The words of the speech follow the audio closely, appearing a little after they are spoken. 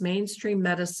mainstream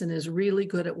medicine is really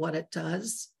good at what it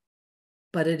does,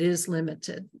 but it is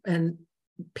limited. And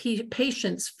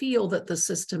patients feel that the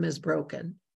system is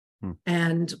broken.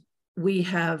 And we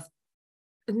have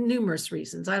numerous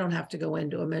reasons. I don't have to go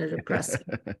into them, they're depressing.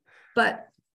 But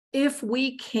if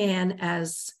we can,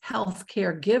 as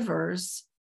healthcare givers,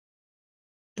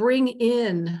 bring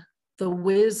in the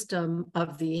wisdom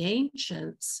of the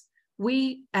ancients,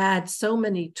 we add so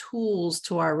many tools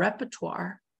to our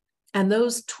repertoire, and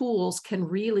those tools can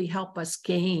really help us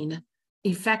gain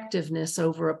effectiveness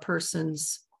over a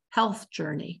person's health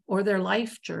journey or their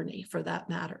life journey, for that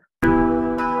matter.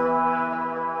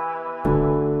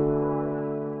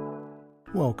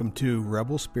 Welcome to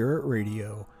Rebel Spirit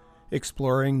Radio,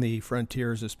 exploring the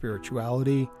frontiers of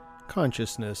spirituality,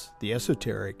 consciousness, the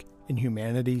esoteric, and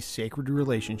humanity's sacred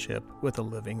relationship with the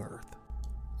living earth.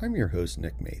 I'm your host,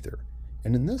 Nick Mather,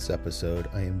 and in this episode,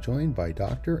 I am joined by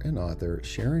Dr. and author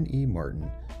Sharon E. Martin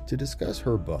to discuss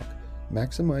her book,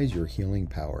 Maximize Your Healing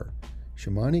Power,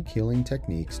 Shamanic Healing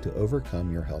Techniques to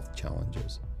Overcome Your Health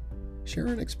Challenges.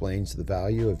 Sharon explains the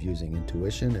value of using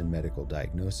intuition in medical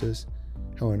diagnosis,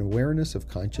 how an awareness of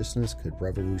consciousness could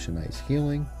revolutionize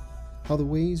healing, how the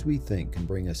ways we think can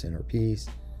bring us inner peace,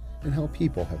 and how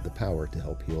people have the power to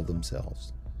help heal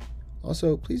themselves.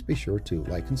 Also, please be sure to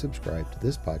like and subscribe to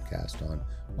this podcast on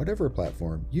whatever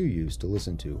platform you use to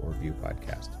listen to or view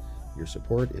podcasts. Your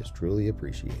support is truly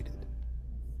appreciated.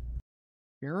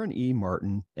 Sharon E.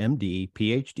 Martin, MD,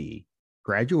 PhD,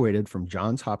 graduated from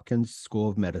Johns Hopkins School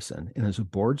of Medicine and is a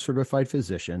board-certified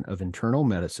physician of internal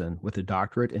medicine with a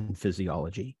doctorate in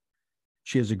physiology.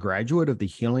 She is a graduate of the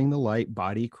Healing the Light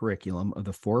Body curriculum of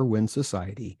the Four Winds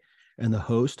Society and the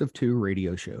host of two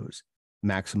radio shows,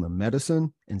 Maximum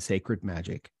Medicine and Sacred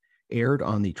Magic, aired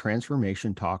on the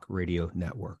Transformation Talk radio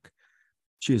network.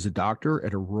 She is a doctor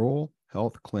at a rural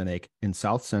health clinic in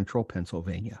South Central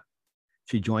Pennsylvania.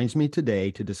 She joins me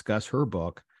today to discuss her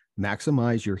book,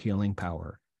 Maximize Your Healing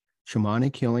Power,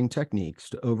 Shamanic Healing Techniques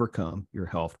to Overcome Your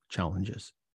Health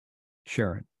Challenges.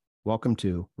 Sharon, welcome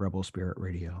to Rebel Spirit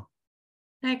Radio.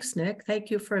 Thanks, Nick. Thank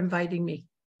you for inviting me.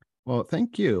 Well,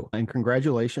 thank you. And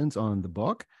congratulations on the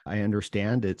book. I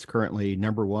understand it's currently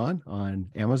 #1 on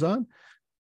Amazon.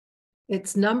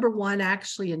 It's #1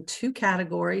 actually in 2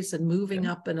 categories and moving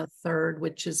up in a third,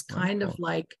 which is kind of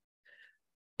like,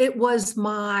 it was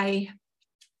my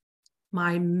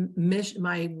mission,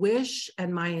 my wish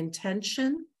and my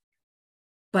intention,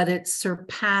 but it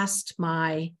surpassed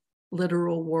my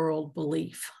literal world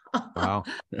belief. Wow.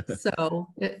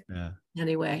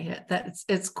 Anyway,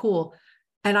 it's cool.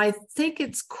 And I think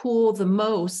it's cool the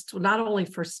most, not only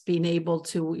for being able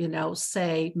to,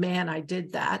 say, man, I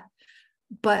did that,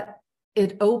 but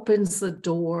it opens the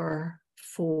door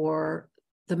for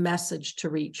the message to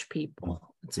reach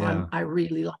people. So I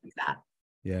really like that.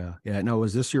 Yeah. No,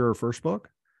 was this your first book?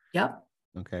 Yep.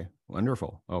 Okay.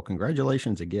 Wonderful. Well,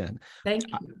 congratulations again. Thank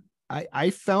you.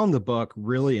 I found the book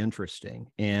really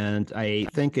interesting, and I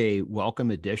think a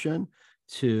welcome addition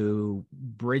to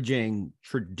bridging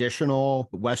traditional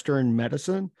Western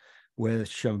medicine with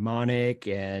shamanic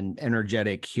and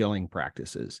energetic healing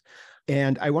practices.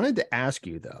 And I wanted to ask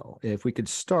you, though, if we could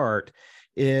start,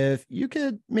 if you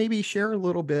could maybe share a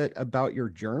little bit about your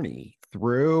journey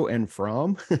through and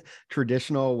from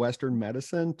traditional Western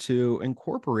medicine to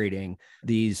incorporating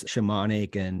these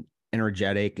shamanic and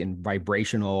energetic and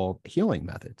vibrational healing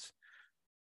methods.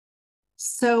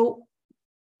 So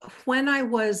when I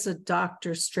was a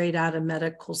doctor straight out of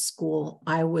medical school,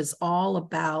 I was all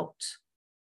about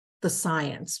the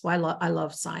science. I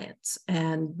love science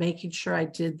and making sure I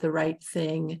did the right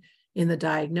thing in the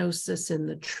diagnosis, in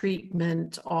the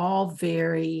treatment, all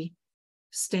very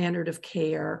standard of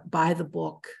care, by the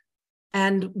book.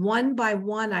 And one by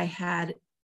one, I had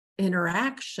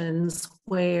interactions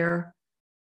where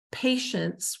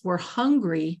patients were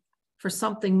hungry for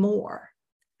something more.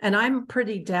 And I'm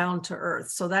pretty down to earth,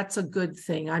 so that's a good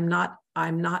thing. I'm not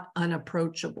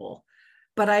unapproachable.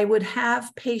 But I would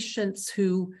have patients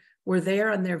who were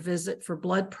there on their visit for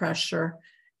blood pressure,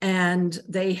 and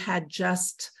they had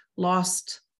just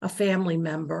lost a family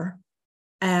member,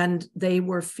 and they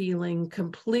were feeling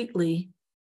completely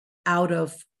out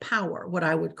of power, what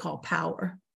I would call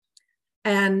power.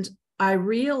 And I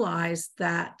realized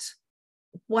that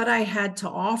what I had to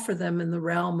offer them in the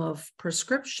realm of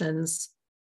prescriptions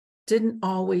didn't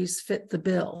always fit the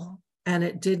bill, and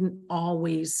it didn't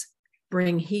always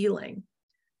bring healing.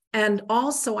 And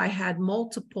also I had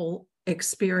multiple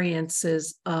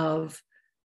experiences of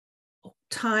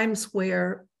times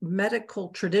where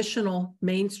traditional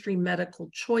mainstream medical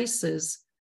choices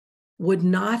would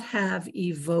not have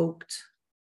evoked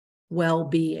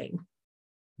well-being.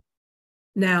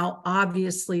 Now,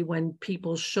 obviously, when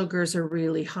people's sugars are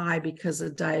really high because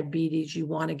of diabetes, you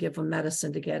want to give them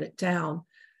medicine to get it down.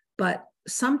 But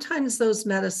sometimes those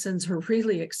medicines are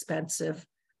really expensive,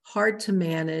 hard to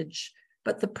manage,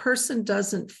 but the person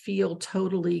doesn't feel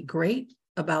totally great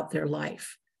about their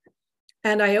life.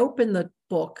 And I opened the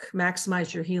book,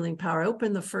 Maximize Your Healing Power. I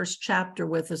opened the first chapter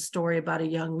with a story about a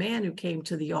young man who came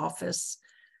to the office,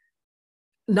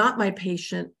 not my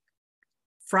patient.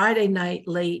 Friday night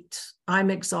late, I'm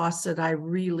exhausted. I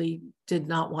really did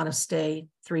not want to stay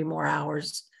 3 more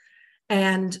hours.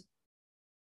 And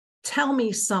tell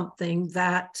me something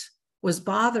that was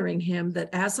bothering him, that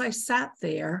as I sat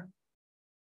there,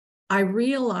 I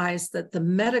realized that the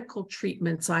medical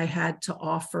treatments I had to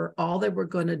offer, all they were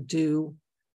going to do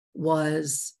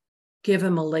was give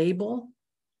him a label,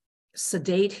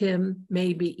 sedate him,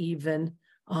 maybe even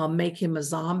make him a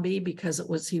zombie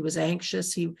because he was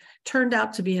anxious. He turned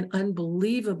out to be an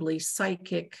unbelievably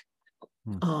psychic,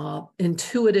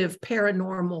 intuitive,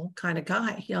 paranormal kind of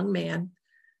guy, young man.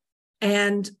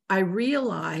 And I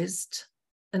realized,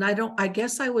 and I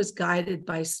guess I was guided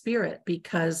by spirit,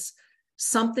 because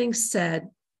something said,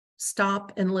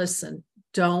 stop and listen.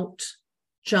 Don't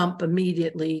jump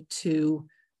immediately to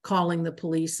calling the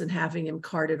police and having him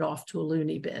carted off to a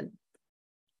loony bin.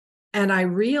 And I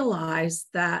realized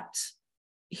that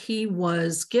he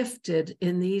was gifted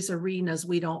in these arenas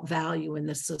we don't value in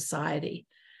this society,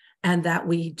 and that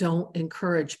we don't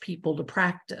encourage people to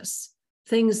practice.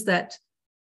 Things that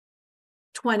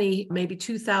 20, maybe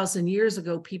 2,000 years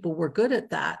ago, people were good at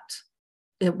that.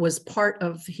 It was part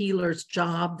of the healer's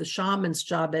job, the shaman's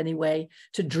job anyway,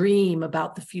 to dream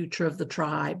about the future of the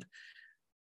tribe.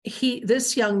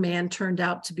 This young man turned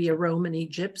out to be a Romany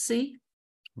gypsy.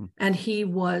 And he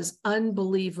was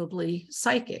unbelievably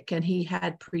psychic, and he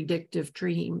had predictive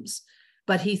dreams,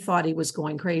 but he thought he was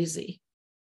going crazy.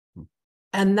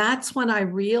 And that's when I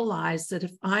realized that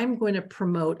if I'm going to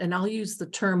promote, and I'll use the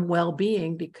term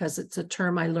well-being because it's a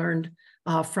term I learned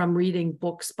from reading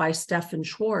books by Stephen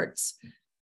Schwartz,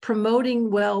 promoting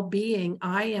well-being,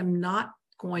 I am not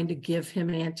going to give him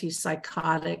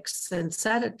antipsychotics and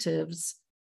sedatives.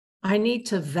 I need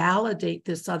to validate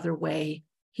this other way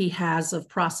he has of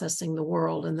processing the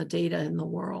world and the data in the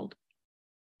world.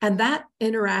 And that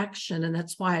interaction, and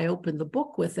that's why I opened the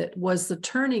book with it, was the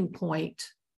turning point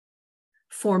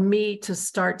for me to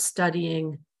start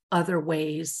studying other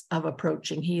ways of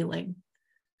approaching healing,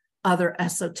 other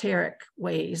esoteric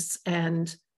ways,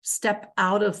 and step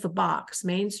out of the box.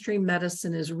 Mainstream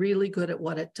medicine is really good at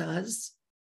what it does,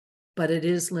 but it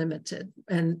is limited.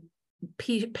 And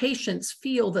patients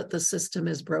feel that the system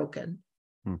is broken.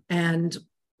 And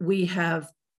we have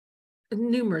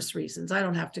numerous reasons. I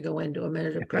don't have to go into them,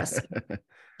 they're depressing.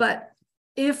 But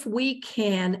if we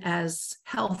can, as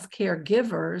healthcare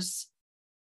givers,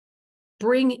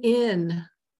 bring in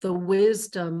the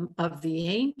wisdom of the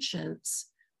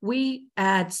ancients, we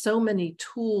add so many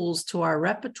tools to our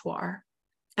repertoire,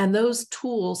 and those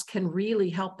tools can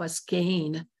really help us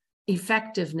gain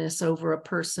effectiveness over a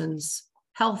person's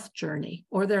health journey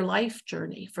or their life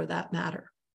journey, for that matter.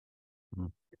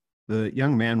 The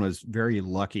young man was very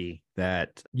lucky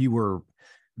that you were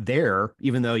there,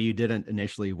 even though you didn't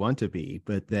initially want to be,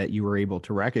 but that you were able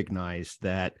to recognize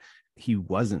that he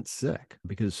wasn't sick,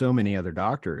 because so many other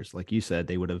doctors, like you said,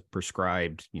 they would have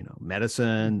prescribed,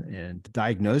 medicine and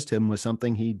diagnosed him with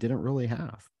something he didn't really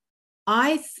have.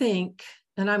 I think,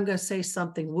 and I'm going to say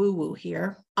something woo-woo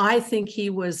here, I think he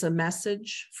was a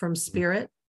message from spirit,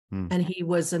 and he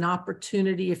was an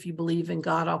opportunity. If you believe in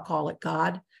God, I'll call it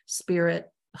God, spirit,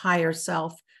 higher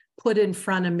self, put in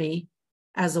front of me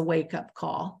as a wake-up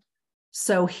call.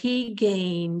 So he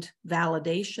gained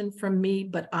validation from me,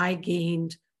 but I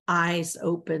gained eyes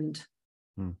opened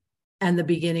and the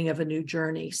beginning of a new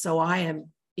journey. So I am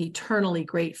eternally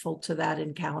grateful to that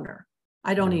encounter.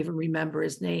 I don't even remember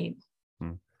his name.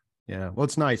 Yeah. Well,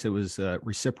 it's nice. It was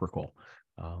reciprocal.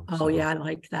 Yeah, I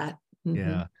like that.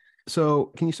 Yeah.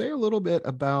 So can you say a little bit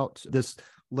about this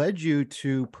led you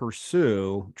to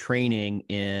pursue training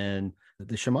in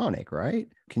the shamanic, right?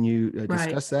 Can you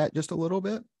discuss that just a little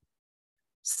bit?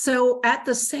 So at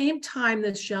the same time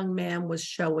this young man was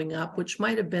showing up, which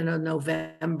might have been in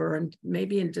November and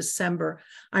maybe in December,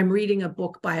 I'm reading a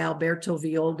book by Alberto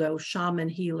Villoldo, Shaman,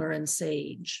 Healer, and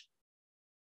Sage.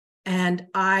 And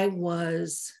I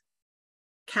was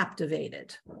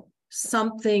captivated.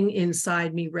 Something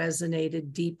inside me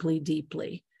resonated deeply,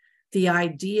 deeply. The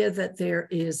idea that there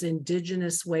is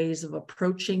indigenous ways of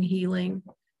approaching healing,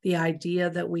 the idea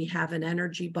that we have an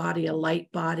energy body, a light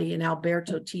body, and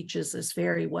Alberto teaches this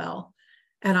very well.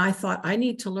 And I thought, I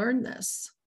need to learn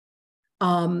this.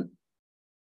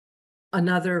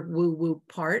 another woo-woo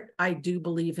part, I do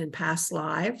believe in past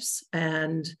lives,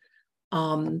 and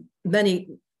many,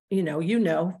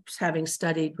 having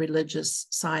studied religious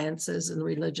sciences and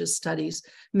religious studies,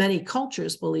 many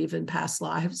cultures believe in past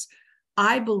lives.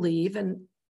 I believe, and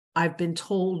I've been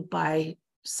told by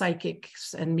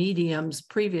psychics and mediums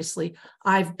previously,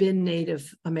 I've been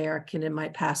Native American in my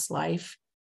past life.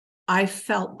 I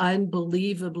felt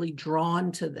unbelievably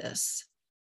drawn to this.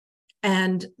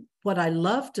 And what I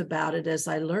loved about it as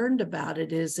I learned about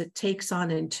it is it takes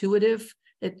on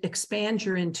it expands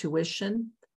your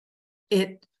intuition.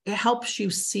 It helps you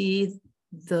see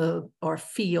or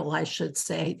feel, I should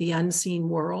say, the unseen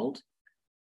world.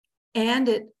 And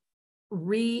it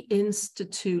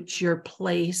reinstitutes your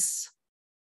place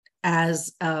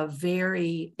as a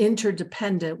very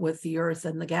interdependent with the earth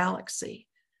and the galaxy.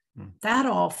 That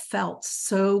all felt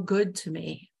so good to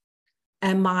me.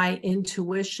 And my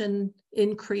intuition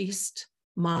increased,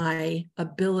 my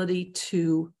ability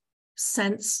to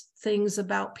sense things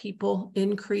about people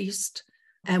increased,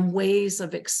 and ways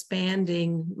of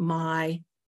expanding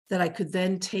that I could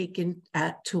then take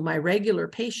to my regular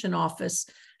patient office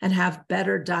and have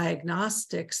better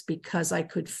diagnostics, because I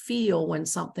could feel when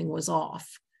something was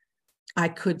off. I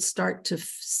could start to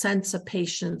sense a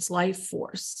patient's life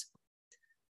force.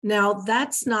 Now,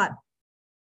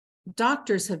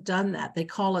 doctors have done that. They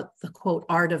call it the quote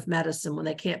art of medicine when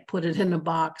they can't put it in a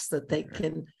box that they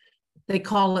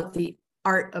call it the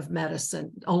art of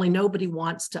medicine. Only nobody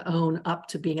wants to own up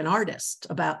to being an artist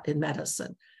in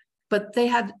medicine. But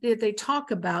they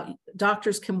talk about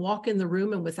doctors can walk in the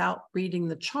room and without reading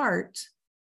the chart,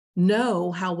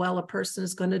 know how well a person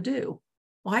is going to do.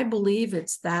 Well, I believe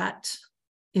it's that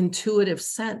intuitive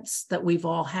sense that we've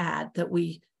all had, that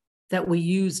we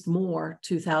used more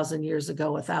 2,000 years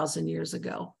ago, 1,000 years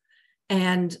ago.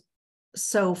 And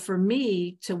so for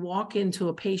me to walk into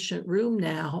a patient room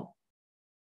now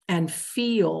and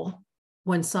feel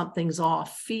when something's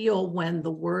off, feel when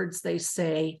the words they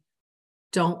say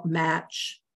don't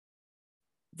match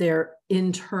their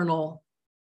internal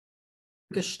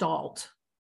gestalt,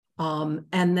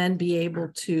 and then be able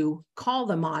to call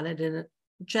them on it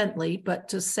gently, but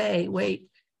to say, wait,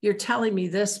 you're telling me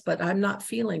this, but I'm not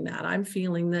feeling that. I'm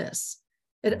feeling this.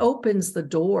 It opens the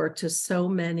door to so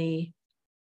many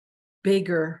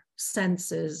bigger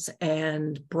senses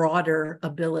and broader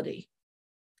ability.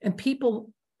 And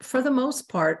people, for the most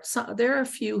part, there are a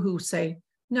few who say,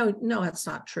 no, that's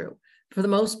not true. For the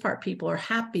most part, people are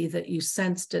happy that you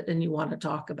sensed it and you want to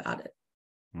talk about it.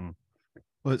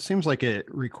 Well, it seems like it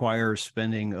requires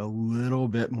spending a little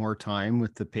bit more time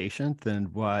with the patient than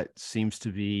what seems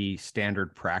to be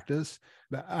standard practice.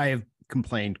 I have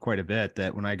complained quite a bit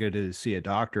that when I go to see a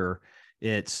doctor,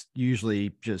 it's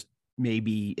usually just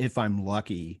maybe, if I'm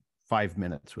lucky, 5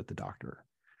 minutes with the doctor.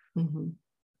 Mm-hmm.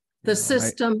 The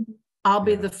system, I'll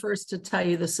be the first to tell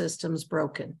you the system's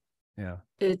broken. Yeah.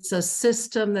 It's a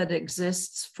system that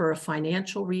exists for a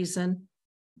financial reason,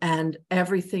 and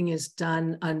everything is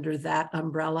done under that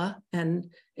umbrella,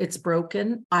 and it's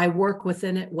broken. I work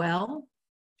within it well,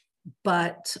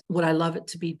 but would I love it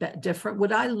to be different?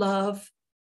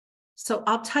 So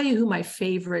I'll tell you who my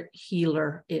favorite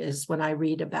healer is when I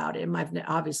read about him. I've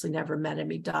obviously never met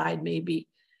him. He died maybe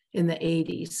in the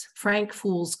 80s. Frank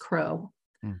Fools Crow,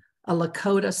 a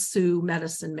Lakota Sioux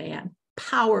medicine man,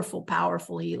 powerful,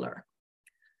 powerful healer.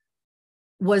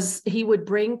 He would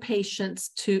bring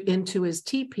patients into his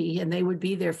teepee, and they would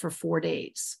be there for 4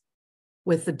 days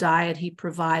with the diet he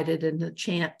provided and the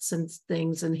chants and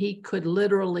things. And he could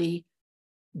literally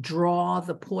draw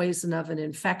the poison of an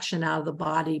infection out of the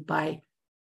body by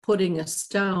putting a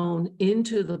stone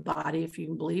into the body, if you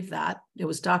can believe that. It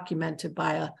was documented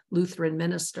by a Lutheran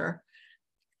minister,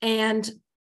 and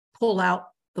pull out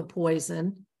the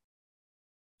poison.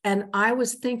 And I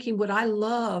was thinking, would I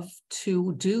love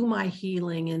to do my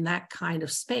healing in that kind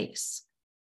of space?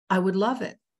 I would love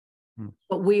it.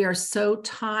 But we are so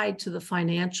tied to the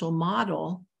financial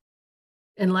model,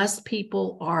 unless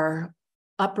people are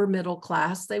upper middle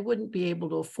class, they wouldn't be able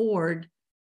to afford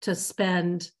to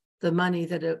spend the money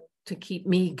to keep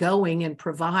me going and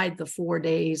provide the 4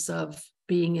 days of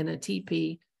being in a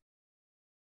teepee,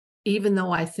 even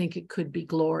though I think it could be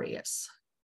glorious.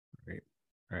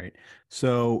 Right.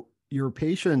 So your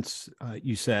patients,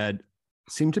 you said,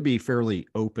 seem to be fairly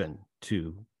open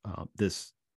to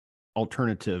this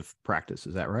alternative practice.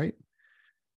 Is that right?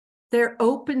 They're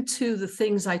open to the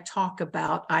things I talk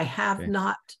about. I have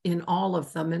not in all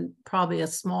of them, and probably a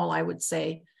small, I would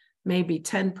say, maybe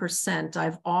 10%.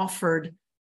 I've offered,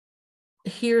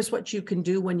 here's what you can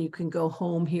do when you can go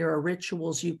home. Here are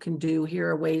rituals you can do. Here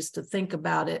are ways to think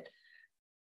about it.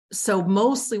 So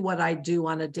mostly what I do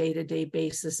on a day-to-day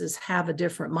basis is have a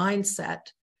different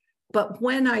mindset. But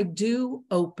when I do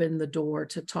open the door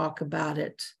to talk about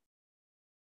it,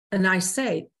 and I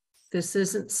say, this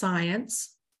isn't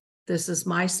science, this is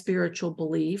my spiritual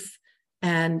belief,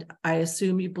 and I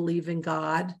assume you believe in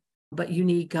God, but you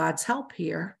need God's help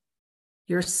here.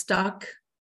 You're stuck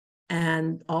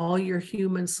and all your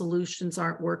human solutions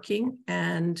aren't working.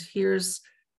 And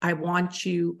I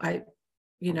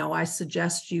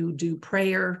suggest you do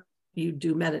prayer, you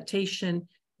do meditation,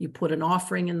 you put an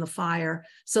offering in the fire.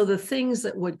 So the things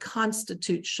that would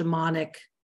constitute shamanic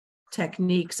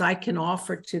techniques, I can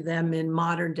offer to them in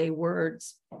modern day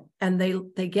words, and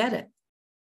they get it.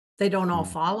 They don't all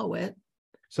follow it.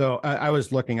 So I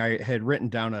was looking, I had written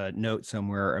down a note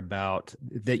somewhere about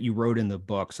that you wrote in the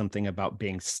book, something about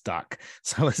being stuck.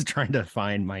 So I was trying to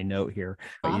find my note here,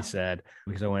 what you said,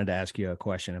 because I wanted to ask you a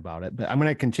question about it, but I'm going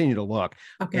to continue to look.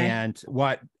 Okay. And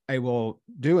what I will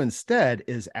do instead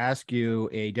is ask you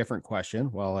a different question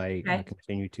while I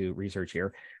continue to research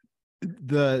here.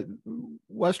 The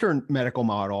Western medical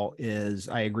model is,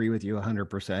 I agree with you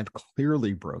 100%,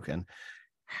 clearly broken.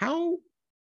 How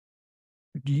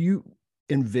do you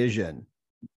envision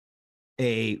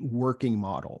a working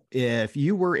model if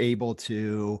you were able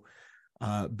to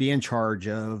be in charge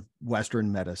of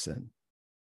Western medicine?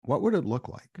 What would it look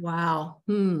like? Wow.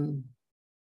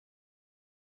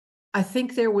 I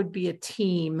think there would be a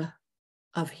team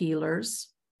of healers,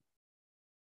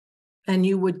 and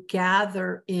you would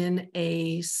gather in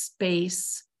a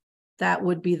space that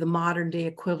would be the modern day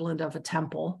equivalent of a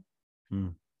temple,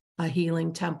 a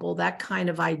healing temple, that kind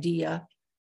of idea,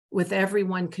 with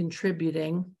everyone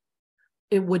contributing.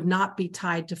 It would not be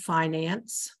tied to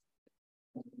finance,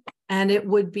 and it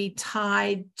would be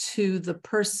tied to the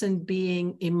person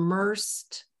being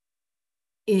immersed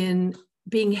in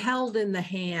being held in the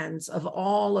hands of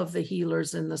all of the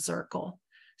healers in the circle.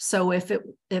 So if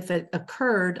it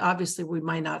occurred, obviously we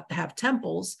might not have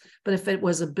temples, but if it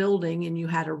was a building and you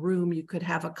had a room, you could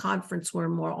have a conference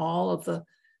room where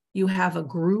you have a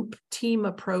group team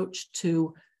approach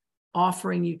to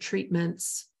offering you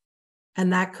treatments.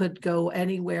 And that could go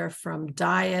anywhere from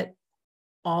diet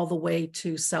all the way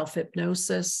to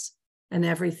self-hypnosis and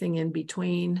everything in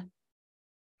between.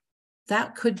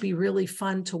 That could be really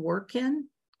fun to work in,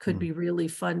 could be really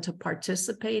fun to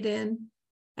participate in.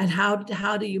 And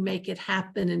how do you make it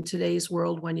happen in today's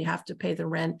world when you have to pay the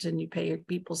rent and you pay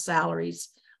people's salaries?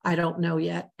 I don't know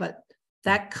yet, but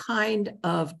that kind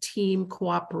of team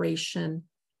cooperation,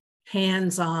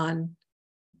 hands-on,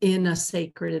 in a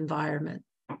sacred environment.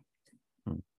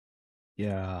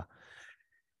 Yeah.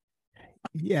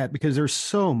 Yeah, because there's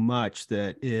so much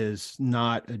that is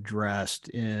not addressed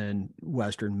in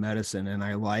Western medicine. And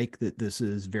I like that this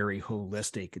is very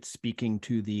holistic. It's speaking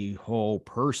to the whole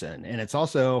person. And it's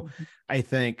also, I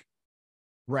think,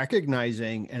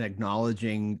 recognizing and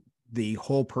acknowledging the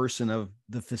whole person of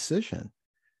the physician,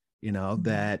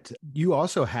 that you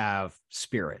also have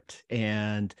spirit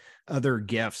and other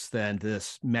gifts than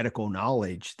this medical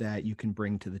knowledge that you can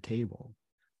bring to the table.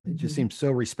 It just seems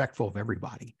so respectful of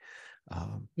everybody.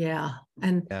 And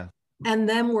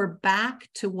then we're back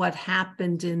to what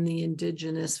happened in the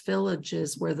indigenous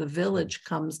villages, where the village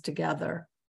comes together.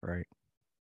 Right.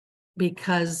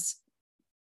 Because,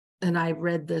 and I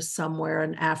read this somewhere,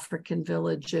 an African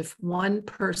village, if one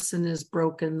person is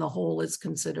broken, the whole is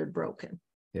considered broken.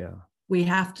 Yeah. We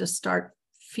have to start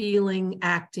feeling,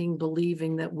 acting,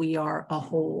 believing that we are a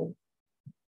whole.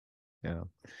 Yeah.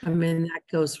 I mean, that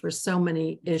goes for so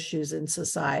many issues in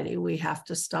society. We have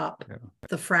to stop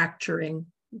the fracturing,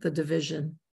 the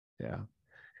division. Yeah.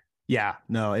 Yeah.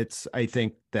 No, I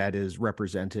think that is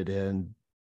represented in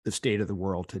the state of the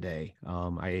world today.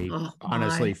 I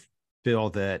honestly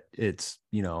feel that it's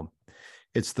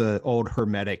the old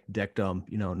Hermetic dictum,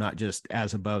 not just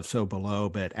as above, so below,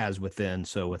 but as within,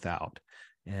 so without.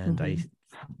 And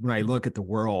when I look at the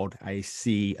world, I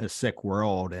see a sick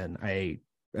world, and I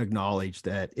acknowledge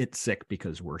that it's sick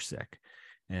because we're sick,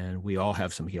 and we all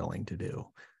have some healing to do.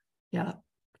 Yeah.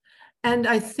 And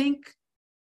I think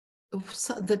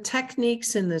the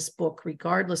techniques in this book,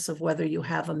 regardless of whether you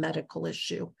have a medical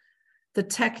issue, the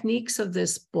techniques of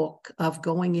this book of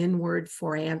going inward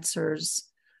for answers,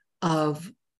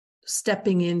 of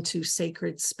stepping into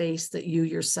sacred space that you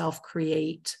yourself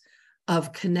create,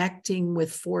 of connecting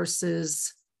with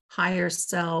forces, higher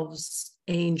selves,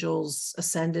 angels,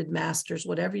 ascended masters,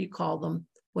 whatever you call them,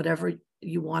 whatever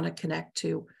you want to connect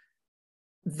to,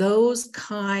 those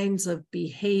kinds of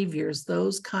behaviors,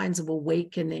 those kinds of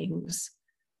awakenings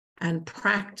and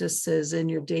practices in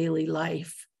your daily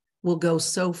life will go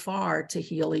so far to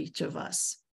heal each of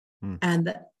us.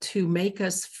 and to make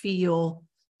us feel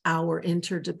our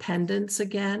interdependence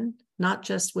again, not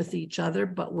just with each other,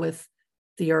 but with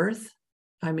the earth.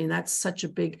 I mean, that's such a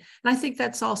big, and I think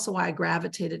that's also why I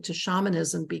gravitated to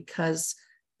shamanism, because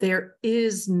there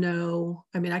is no,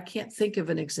 I mean, I can't think of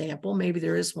an example, maybe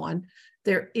there is one.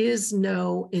 There is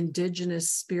no indigenous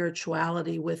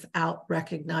spirituality without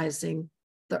recognizing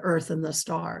the earth and the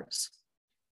stars.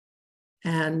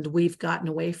 And we've gotten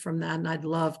away from that, and I'd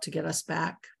love to get us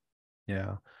back.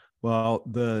 Yeah. Well,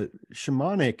 the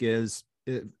shamanic is,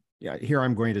 here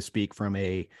I'm going to speak from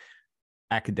a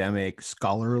academic,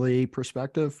 scholarly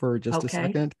perspective for just a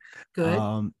second.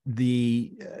 Good.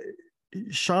 The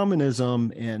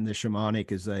shamanism and the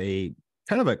shamanic is a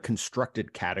kind of a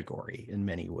constructed category in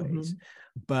many ways.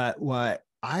 But what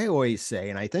I always say,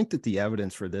 and I think that the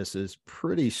evidence for this is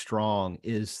pretty strong,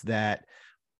 is that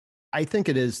I think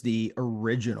it is the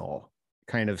original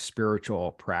kind of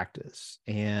spiritual practice.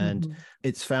 And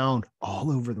it's found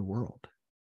all over the world.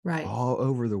 Right. All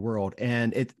over the world.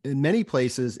 And it, in many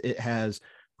places, it has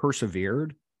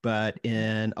persevered, but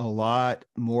in a lot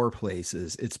more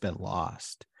places, it's been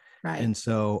lost. Right. And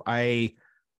so I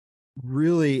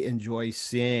really enjoy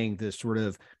seeing this sort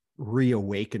of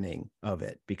reawakening of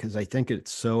it, because I think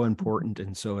it's so important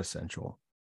and so essential.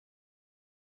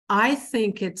 I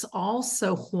think it's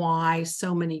also why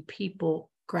so many people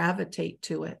gravitate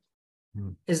to it,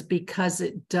 is because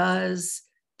it does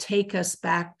take us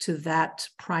back to that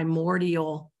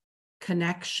primordial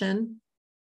connection,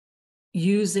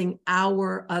 using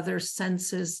our other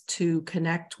senses to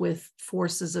connect with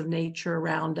forces of nature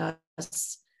around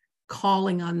us,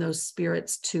 calling on those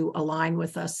spirits to align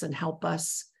with us and help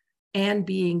us, and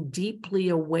being deeply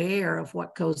aware of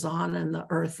what goes on in the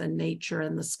earth and nature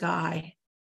and the sky.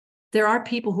 There are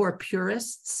people who are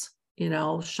purists,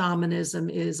 shamanism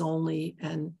is only,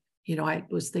 and, I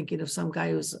was thinking of some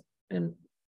guy who's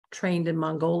trained in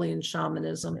Mongolian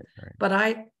shamanism, right. But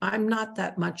I'm not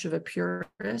that much of a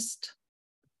purist.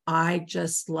 I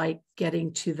just like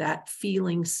getting to that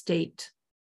feeling state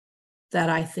that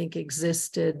I think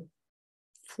existed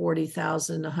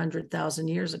 40,000, 100,000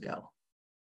 years ago.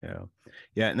 Yeah.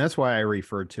 Yeah. And that's why I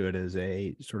refer to it as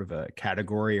a sort of a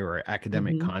category or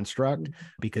academic construct,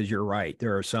 because you're right.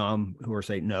 There are some who are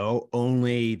saying, no,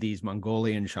 only these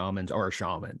Mongolian shamans are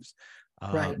shamans.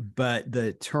 Right. But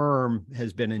the term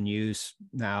has been in use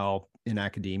now in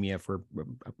academia for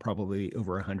probably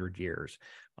over 100 years.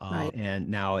 Right. And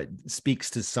now it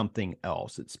speaks to something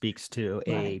else. It speaks to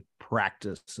a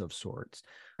practice of sorts.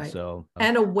 Right. So,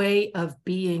 and a way of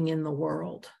being in the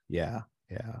world. Yeah.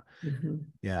 Yeah.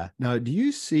 Yeah. Now, do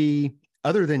you see,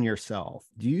 other than yourself,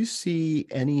 do you see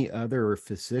any other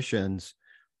physicians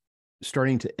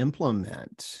starting to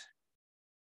implement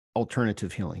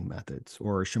alternative healing methods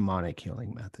or shamanic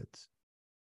healing methods?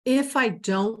 If I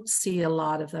don't see a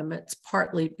lot of them, it's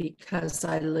partly because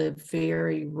I live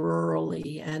very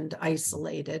rurally and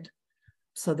isolated.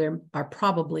 So there are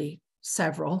probably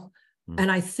several. And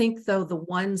I think, though, the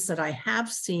ones that I have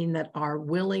seen that are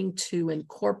willing to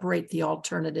incorporate the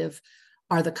alternative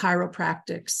are the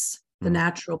chiropractics, the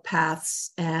naturopaths,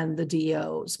 and the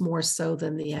DOs, more so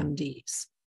than the MDs,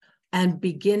 and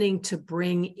beginning to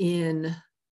bring in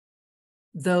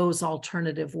those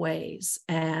alternative ways.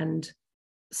 And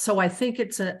so I think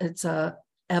it's a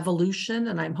evolution,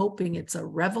 and I'm hoping it's a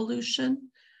revolution,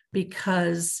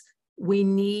 because we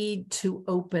need to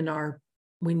open our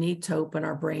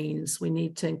brains. We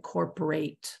need to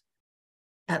incorporate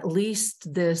at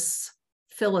least this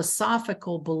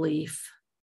philosophical belief,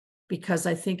 because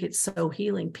I think it's so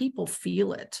healing. People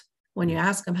feel it. When you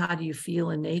ask them, how do you feel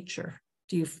in nature?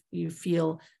 Do you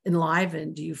feel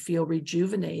enlivened? Do you feel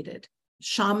rejuvenated?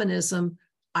 Shamanism,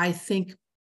 I think,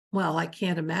 well, I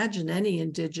can't imagine any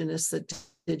indigenous that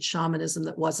did shamanism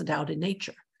that wasn't out in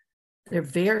nature. They're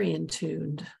very in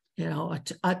tuned,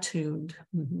 attuned.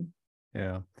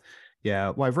 Yeah. Yeah.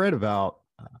 Well, I've read about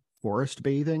forest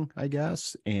bathing, I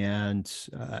guess, and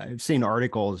I've seen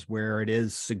articles where it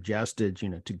is suggested,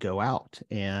 to go out.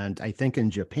 And I think in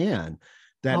Japan,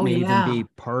 that may even be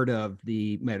part of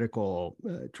the medical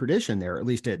tradition there. At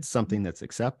least it's something that's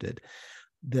accepted.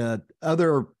 The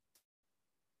other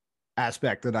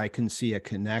aspect that I can see a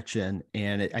connection,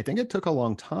 and I think it took a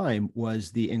long time,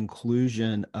 was the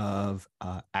inclusion of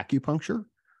acupuncture.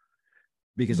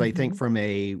 Because I think from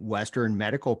a Western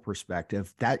medical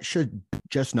perspective, that should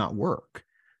just not work,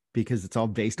 because it's all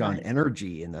based on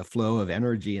energy and the flow of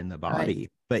energy in the body.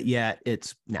 But yet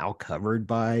it's now covered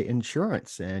by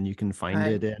insurance, and you can find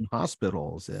it in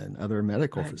hospitals and other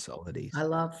medical facilities. I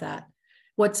love that.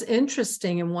 What's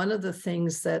interesting, and one of the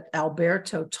things that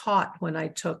Alberto taught when I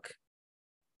took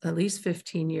at least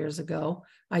 15 years ago,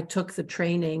 I took the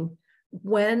training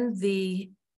when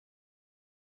the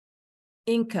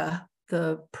Inca,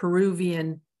 the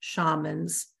Peruvian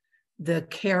shamans, the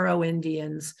Caro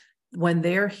Indians, when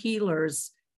their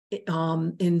healers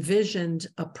envisioned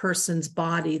a person's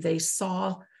body, they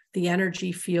saw the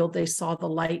energy field, they saw the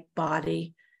light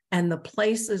body, and the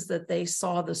places that they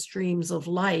saw the streams of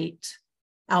light,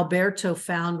 Alberto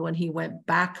found when he went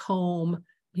back home,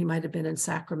 he might have been in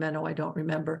Sacramento, I don't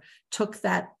remember, took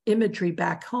that imagery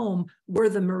back home, were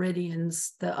the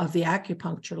meridians of the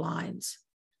acupuncture lines.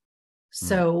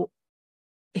 So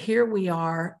here we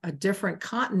are, a different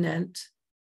continent.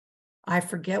 I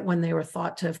forget when they were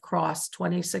thought to have crossed.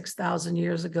 26,000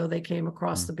 years ago, they came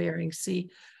across the Bering Sea,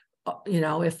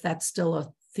 if that's still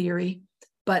a theory.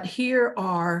 But here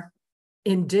are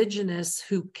indigenous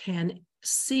who can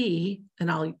see, and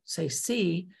I'll say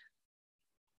see,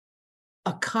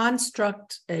 a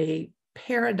construct, a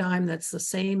paradigm that's the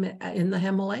same in the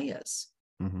Himalayas.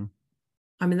 Mm-hmm.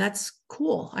 I mean, that's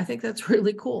cool. I think that's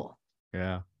really cool.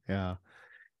 Yeah.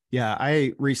 Yeah,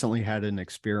 I recently had an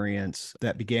experience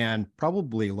that began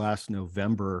probably last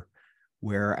November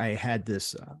where I had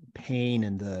this pain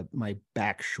in my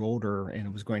back shoulder, and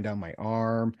it was going down my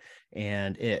arm,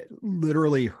 and it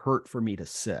literally hurt for me to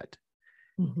sit.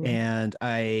 Mm-hmm. And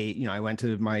I went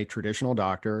to my traditional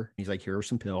doctor. He's like, here are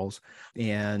some pills.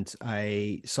 And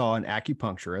I saw an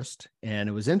acupuncturist, and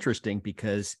it was interesting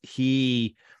because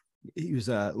he was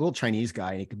a little Chinese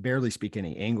guy, and he could barely speak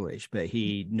any English, but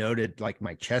he noted like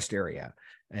my chest area.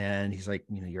 And he's like,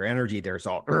 your energy there's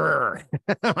all,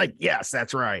 I'm like, yes,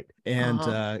 that's right. And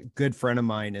a good friend of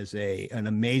mine is an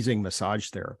amazing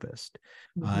massage therapist.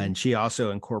 And she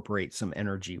also incorporates some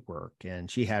energy work, and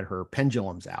she had her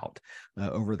pendulums out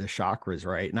over the chakras.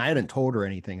 Right. And I hadn't told her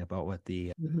anything about what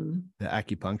the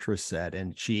acupuncturist said.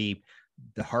 And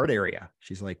the heart area,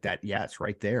 she's like that. Yeah, it's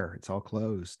right there. It's all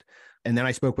closed. And then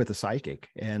I spoke with the psychic,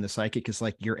 and the psychic is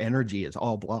like, your energy is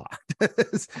all blocked.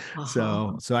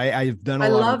 So I've done a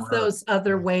lot of work. I love those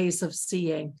other ways of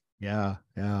seeing. Yeah.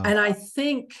 And I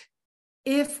think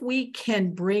if we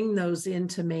can bring those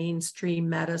into mainstream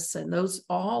medicine,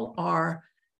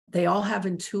 they all have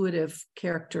intuitive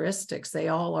characteristics. They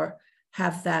all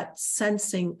have that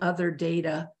sensing other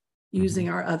data, using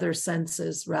our other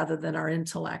senses rather than our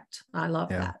intellect. I love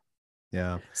that.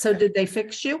 Yeah. So did they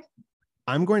fix you?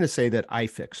 I'm going to say that I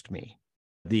fixed me.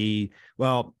 One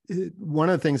of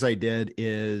the things I did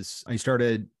is I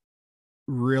started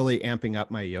really amping up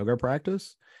my yoga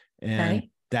practice, and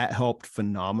that helped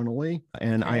phenomenally.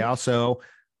 And I also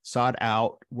sought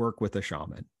out work with a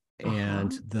shaman.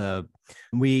 And the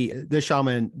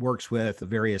shaman works with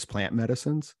various plant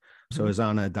medicines. So I was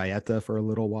on a dieta for a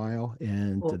little while,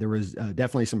 and there was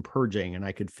definitely some purging, and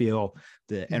I could feel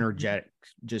the energetic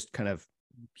just kind of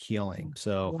healing.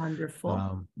 So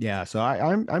wonderful. So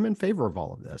I'm in favor of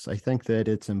all of this. I think that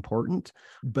it's important,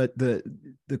 but the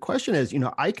question is,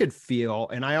 I could feel,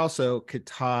 and I also could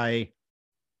tie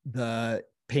the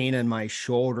pain in my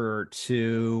shoulder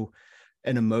to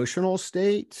an emotional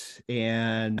state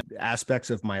and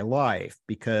aspects of my life,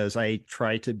 because I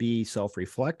try to be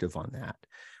self-reflective on that.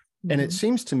 And it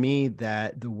seems to me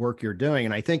that the work you're doing,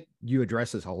 and I think you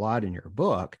address this a lot in your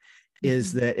book,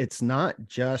 is that it's not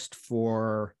just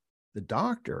for the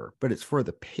doctor, but it's for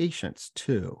the patients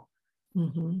too.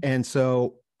 And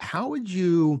so how would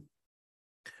you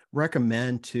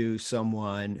recommend to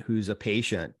someone who's a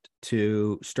patient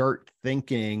to start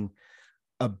thinking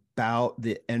about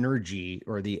the energy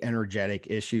or the energetic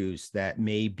issues that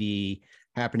may be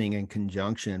happening in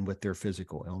conjunction with their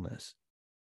physical illness?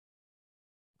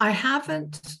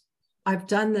 I've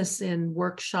done this in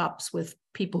workshops with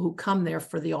people who come there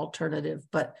for the alternative,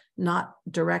 but not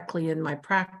directly in my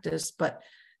practice. But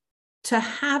to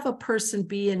have a person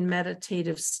be in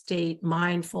meditative state,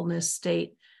 mindfulness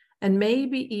state, and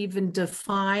maybe even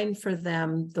define for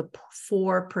them the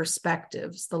 4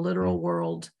 perspectives, the literal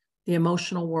world, the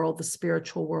emotional world, the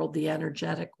spiritual world, the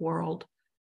energetic world,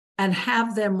 and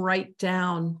have them write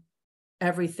down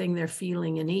everything they're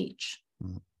feeling in each.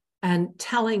 And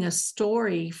telling a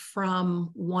story from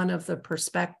one of the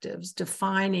perspectives,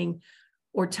 defining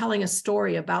or telling a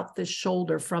story about this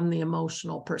shoulder from the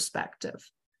emotional perspective.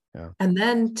 And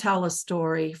then tell a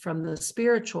story from the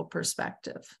spiritual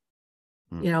perspective.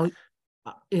 I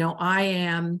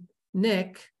am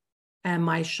Nick, and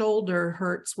my shoulder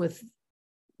hurts with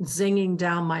zinging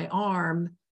down my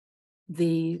arm.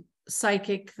 The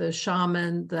psychic, the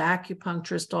shaman, the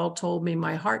acupuncturist all told me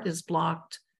my heart is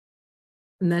blocked,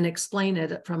 and then explain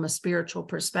it from a spiritual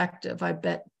perspective. I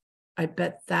bet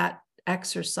that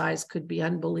exercise could be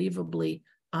unbelievably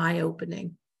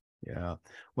eye-opening. Yeah.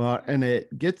 Well, and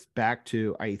it gets back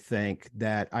to, I think,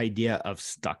 that idea of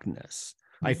stuckness.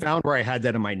 I found where I had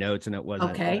that in my notes and it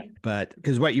wasn't, Okay. but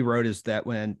because what you wrote is that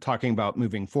when talking about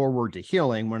moving forward to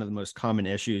healing, one of the most common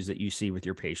issues that you see with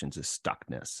your patients is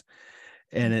stuckness.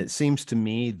 And it seems to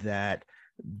me that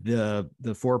the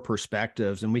four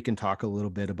perspectives, and we can talk a little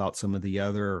bit about some of the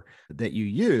other that you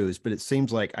use, but it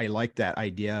seems like I like that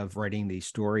idea of writing these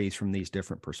stories from these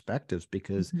different perspectives,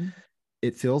 because Mhm.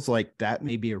 it feels like that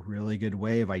may be a really good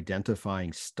way of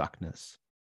identifying stuckness.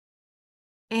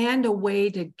 And a way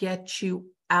to get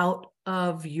you out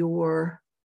of your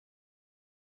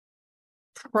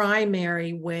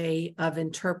primary way of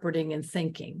interpreting and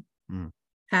thinking. Mm.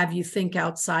 Have you think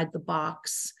outside the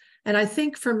box. And I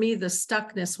think for me, the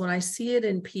stuckness, when I see it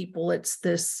in people, it's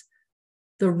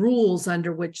the rules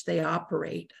under which they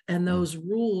operate. And those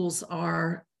rules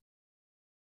are,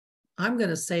 I'm going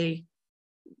to say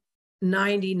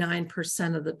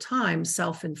 99% of the time,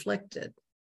 self-inflicted.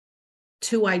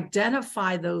 To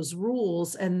identify those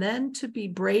rules and then to be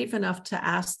brave enough to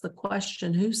ask the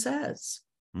question, who says?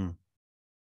 Mm.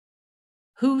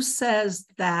 Who says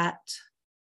that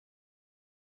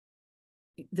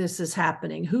this is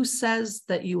happening? Who says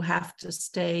that you have to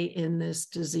stay in this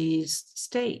diseased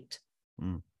state?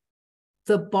 Mm.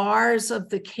 The bars of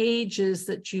the cages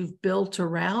that you've built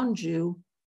around you,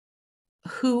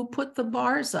 who put the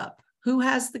bars up? Who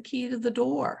has the key to the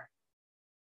door?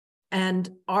 And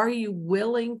are you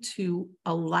willing to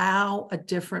allow a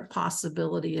different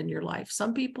possibility in your life?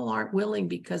 Some people aren't willing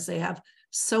because they have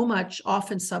so much,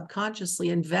 often subconsciously,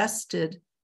 invested,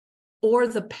 or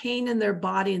the pain in their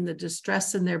body and the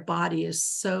distress in their body is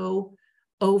so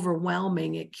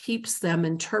overwhelming, it keeps them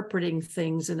interpreting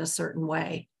things in a certain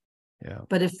way. Yeah.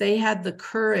 But if they had the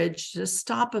courage to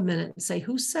stop a minute and say,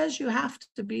 who says you have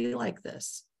to be like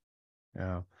this?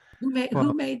 Yeah. Who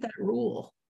made that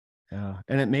rule? Yeah.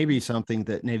 And it may be something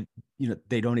that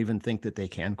they don't even think that they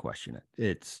can question it.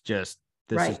 It's just,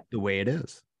 this is the way it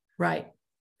is. Right.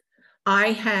 I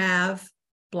have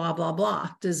blah, blah, blah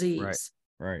disease.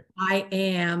 Right. I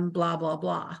am blah, blah,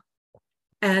 blah.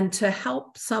 And to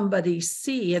help somebody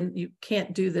see, and you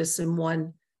can't do this in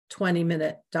one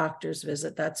 20-minute doctor's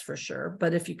visit, that's for sure.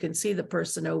 But if you can see the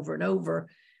person over and over,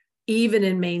 even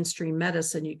in mainstream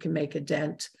medicine, you can make a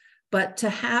dent. But to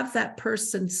have that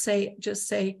person just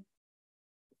say,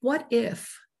 what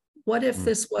if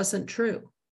this wasn't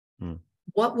true?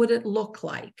 What would it look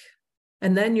like?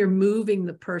 And then you're moving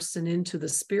the person into the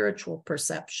spiritual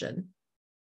perception.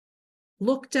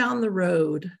 Look down the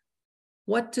road.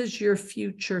 What does your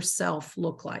future self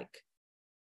look like?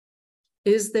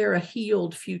 Is there a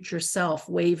healed future self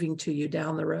waving to you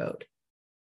down the road?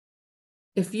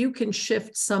 If you can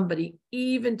shift somebody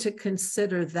even to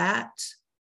consider that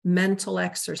mental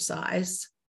exercise,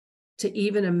 to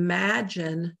even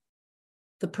imagine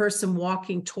the person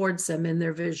walking towards them in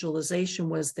their visualization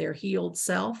was their healed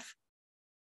self,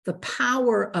 the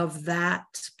power of that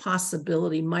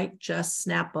possibility might just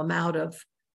snap them out of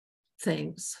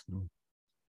things.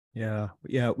 Yeah.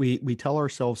 We tell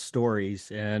ourselves stories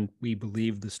and we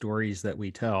believe the stories that we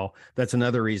tell. That's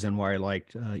another reason why I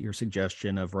liked your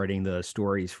suggestion of writing the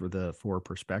stories for the four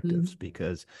perspectives,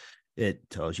 because it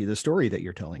tells you the story that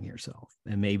you're telling yourself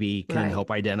and maybe can help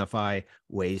identify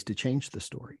ways to change the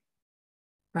story.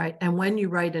 Right. And when you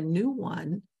write a new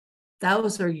one,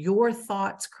 those are your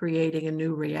thoughts creating a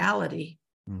new reality.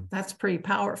 That's pretty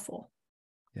powerful.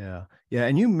 Yeah. Yeah.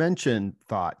 And you mentioned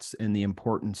thoughts and the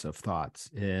importance of thoughts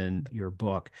in your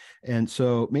book. And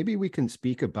so maybe we can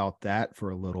speak about that for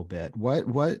a little bit.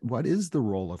 What is the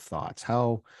role of thoughts?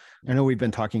 How, I know we've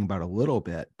been talking about a little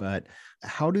bit, but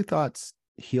how do thoughts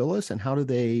heal us and how do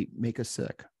they make us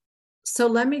sick? So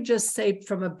let me just say,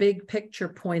 from a big picture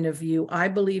point of view, I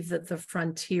believe that the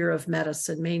frontier of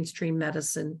medicine, mainstream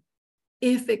medicine,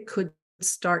 if it could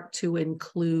start to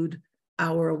include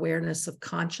our awareness of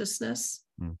consciousness,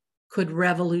 could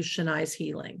revolutionize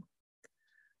healing.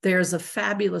 There's a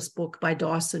fabulous book by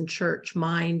Dawson Church,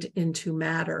 Mind into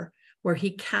Matter, where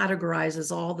he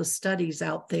categorizes all the studies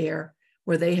out there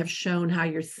where they have shown how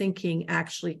your thinking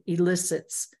actually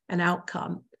elicits an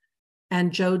outcome.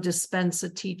 And Joe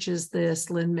Dispenza teaches this,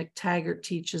 Lynn McTaggart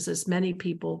teaches this, many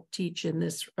people teach in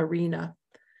this arena.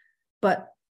 But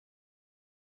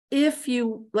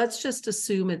let's just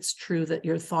assume it's true that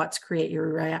your thoughts create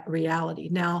your reality.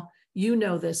 Now, you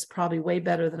know this probably way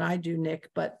better than I do, Nick,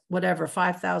 but whatever,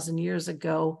 5,000 years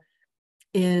ago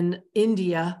in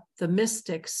India, the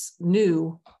mystics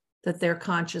knew that their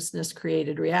consciousness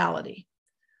created reality.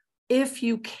 If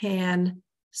you can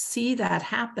see that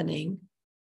happening,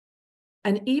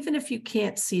 and even if you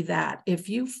can't see that, if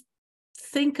you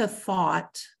think a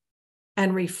thought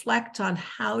and reflect on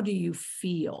how do you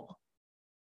feel.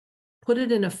 Put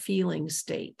it in a feeling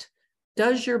state.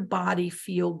 Does your body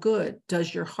feel good?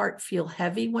 Does your heart feel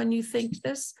heavy when you think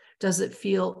this? Does it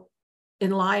feel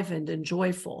enlivened and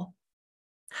joyful?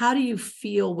 How do you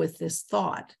feel with this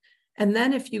thought? And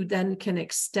then if you then can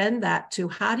extend that to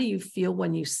how do you feel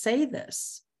when you say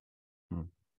this?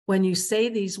 When you say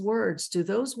these words, do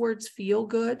those words feel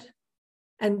good?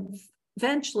 And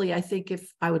eventually, I think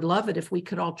I would love it if we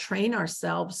could all train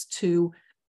ourselves to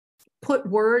put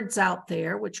words out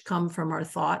there, which come from our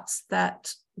thoughts,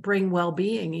 that bring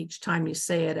well-being each time you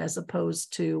say it, as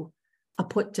opposed to a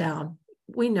put down.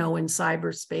 We know in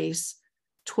cyberspace,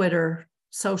 Twitter,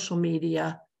 social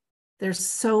media, there's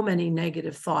so many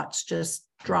negative thoughts just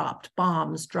dropped,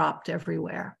 bombs dropped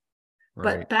everywhere.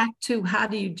 Right. But back to how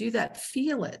do you do that?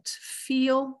 Feel it,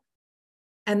 feel.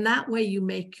 And that way you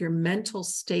make your mental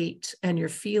state and your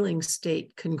feeling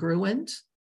state congruent.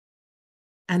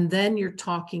 And then you're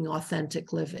talking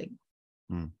authentic living.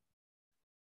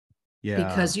 Yeah.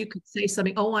 Because you could say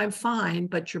something, oh, I'm fine,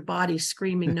 but your body's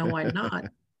screaming, no, I'm not.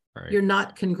 Right. You're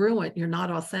not congruent. You're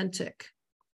not authentic.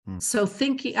 So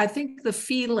I think the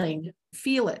feeling,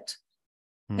 feel it.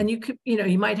 And you could,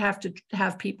 you might have to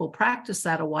have people practice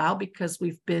that a while because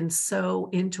we've been so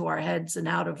into our heads and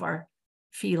out of our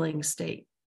feeling state.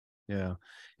 Yeah.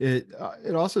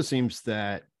 It also seems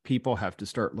that people have to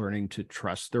start learning to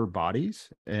trust their bodies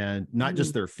and not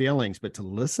just their feelings, but to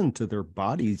listen to their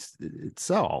bodies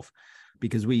itself,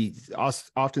 because we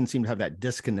often seem to have that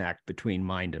disconnect between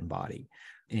mind and body.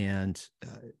 And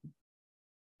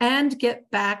get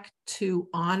back to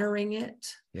honoring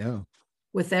it. Yeah.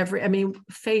 With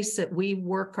face it, we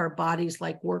work our bodies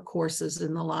like workhorses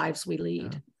in the lives we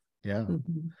lead. Yeah.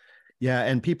 Yeah.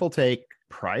 And people take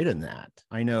pride in that.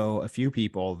 I know a few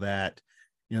people that,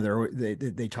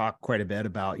 they talk quite a bit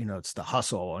about, it's the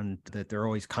hustle and that they're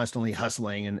always constantly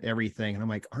hustling and everything. And I'm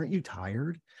like, aren't you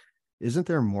tired? Isn't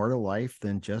there more to life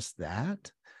than just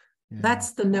that? Yeah.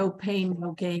 That's the no pain,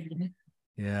 no gain.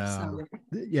 Yeah. So.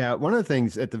 Yeah. One of the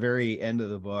things at the very end of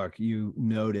the book, you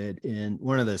noted in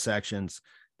one of the sections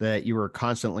that you were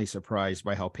constantly surprised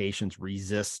by how patients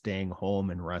resist staying home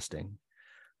and resting.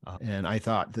 And I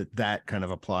thought that kind of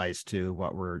applies to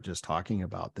what we're just talking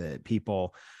about, that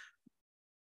people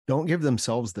don't give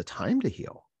themselves the time to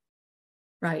heal.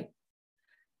 Right.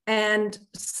 And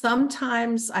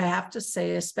sometimes I have to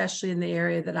say, especially in the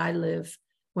area that I live,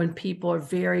 when people are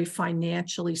very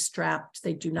financially strapped,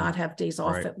 they do not have days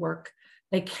off at work,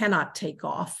 they cannot take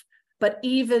off. But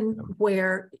even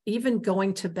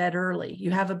going to bed early,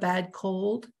 you have a bad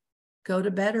cold, go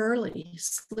to bed early,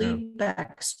 sleep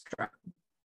extra.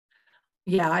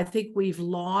 Yeah, I think we've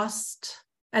lost.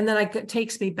 And then it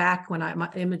takes me back when my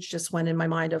image just went in my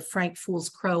mind of Frank Fool's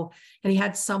Crow, and he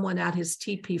had someone at his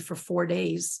teepee for 4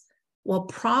 days. Well,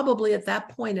 probably at that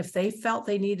point, if they felt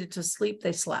they needed to sleep,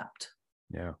 they slept.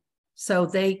 Yeah. So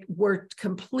they were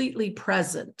completely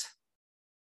present.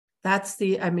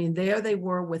 There they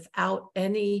were without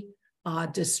any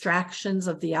distractions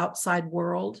of the outside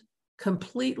world,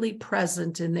 completely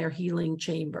present in their healing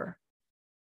chamber.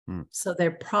 So they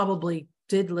probably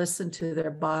did listen to their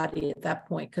body at that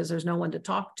point because there's no one to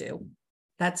talk to.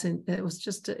 It was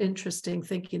just interesting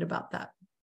thinking about that.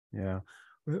 Yeah.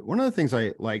 One of the things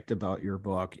I liked about your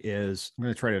book is, I'm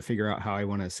going to try to figure out how I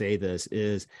want to say this,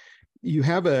 is you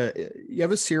have a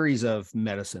series of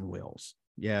medicine wheels.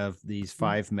 You have these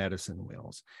 5 medicine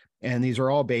wheels, and these are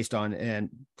all based on, and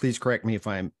please correct me if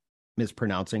I'm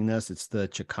mispronouncing this, it's the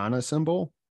Chicana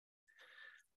symbol.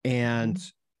 And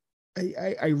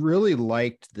I really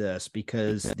liked this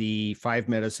because the 5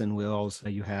 medicine wheels,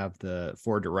 you have the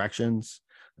 4 directions,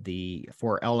 the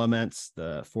 4 elements,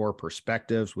 the 4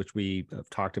 perspectives, which we have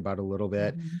talked about a little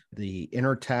bit, the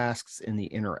inner tasks and the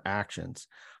inner actions.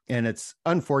 And it's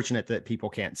unfortunate that people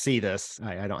can't see this.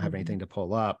 I don't have anything to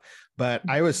pull up, but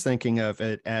I was thinking of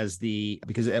it as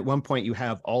because at one point you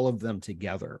have all of them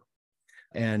together.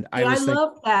 And I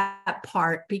love that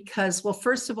part because, well,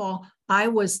 first of all, I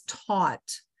was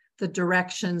taught the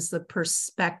directions, the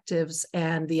perspectives,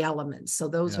 and the elements. So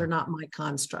those are not my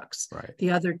constructs. Right.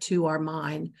 The other 2 are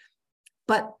mine.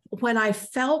 But when I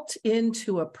felt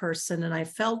into a person and I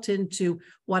felt into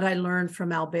what I learned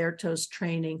from Alberto's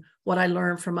training, what I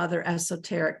learned from other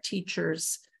esoteric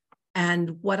teachers,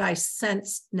 and what I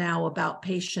sensed now about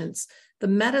patients, the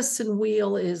medicine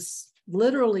wheel is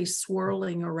literally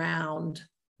swirling around.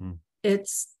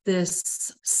 It's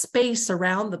this space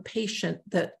around the patient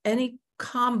that any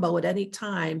combo at any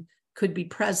time could be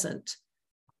present.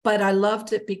 But I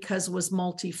loved it because it was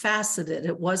multifaceted.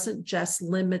 It wasn't just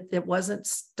it wasn't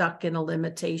stuck in a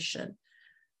limitation.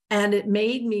 And it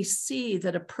made me see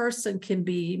that a person can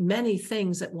be many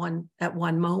things at one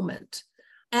moment,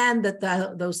 and that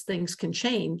those things can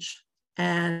change.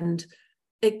 And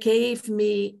it gave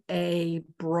me a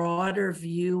broader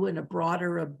view and a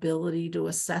broader ability to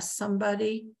assess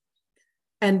somebody,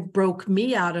 and broke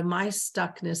me out of my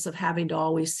stuckness of having to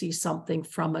always see something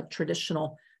from a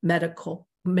traditional medical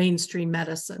mainstream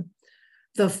medicine.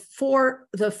 The four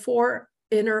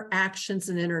inner actions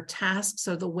and inner tasks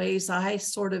are the ways I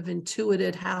sort of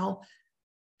intuited how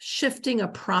shifting a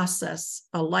process,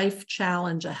 a life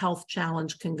challenge, a health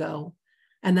challenge can go.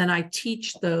 And then I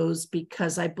teach those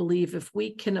because I believe if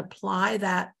we can apply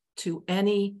that to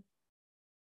any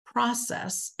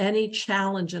process, any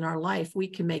challenge in our life, we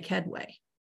can make headway.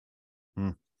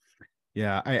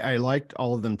 Yeah, I liked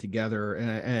all of them together,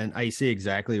 and I see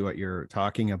exactly what you're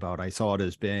talking about. I saw it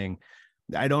as being,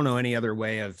 I don't know any other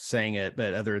way of saying it,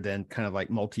 but other than kind of like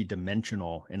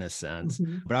multidimensional in a sense.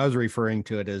 Mm-hmm. But I was referring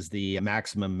to it as the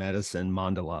maximum medicine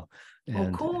mandala.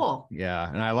 And cool. Yeah,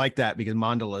 and I like that because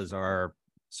mandalas are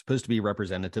supposed to be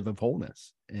representative of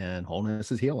wholeness, and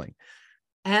wholeness is healing.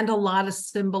 And a lot of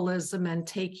symbolism and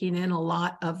taking in a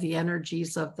lot of the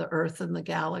energies of the earth and the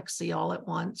galaxy all at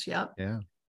once. Yep. Yeah.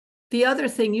 The other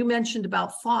thing you mentioned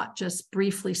about thought, just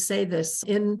briefly say this,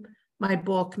 in my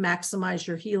book, Maximize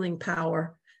Your Healing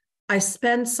Power, I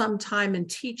spend some time in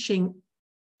teaching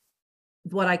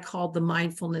what I call the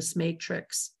mindfulness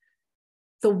matrix.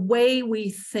 The way we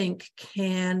think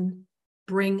can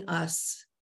bring us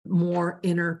more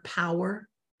inner power.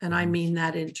 And I mean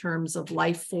that in terms of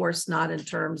life force, not in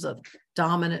terms of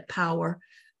dominant power,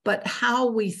 but how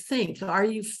we think. Are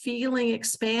you feeling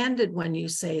expanded when you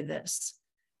say this?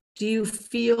 Do you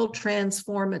feel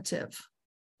transformative?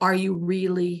 Are you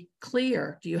really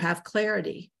clear? Do you have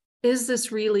clarity? Is this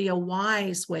really a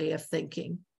wise way of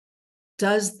thinking?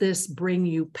 Does this bring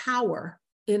you power,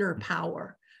 inner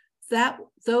power?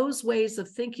 Those ways of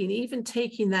thinking, even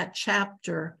taking that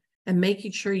chapter and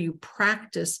making sure you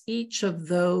practice each of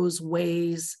those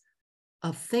ways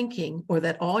of thinking, or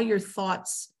that all your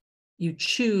thoughts you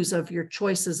choose, of your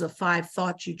choices of 5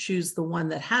 thoughts, you choose the one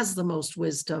that has the most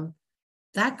wisdom.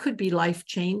 That could be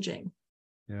life-changing.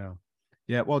 Yeah.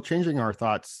 Yeah. Well, changing our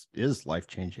thoughts is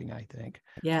life-changing, I think.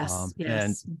 Yes.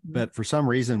 Yes. But for some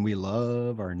reason, we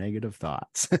love our negative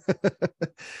thoughts.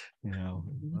 Love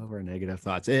our negative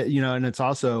thoughts. And it's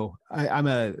also,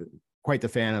 I'm quite the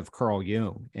fan of Carl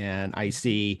Jung, and I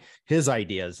see his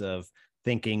ideas of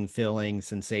thinking, feeling,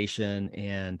 sensation,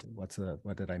 and what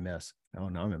did I miss? Oh,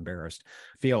 no, I'm embarrassed.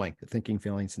 Thinking,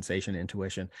 feeling, sensation,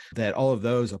 intuition, that all of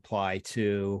those apply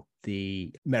to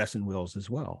the medicine wheels as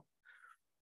well.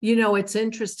 It's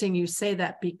interesting you say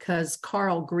that, because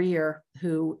Carl Greer,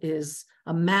 who is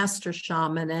a master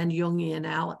shaman and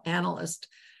Jungian analyst,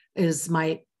 is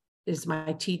my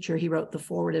teacher. He wrote the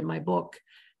foreword in my book.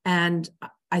 And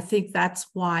I think that's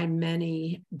why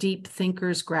many deep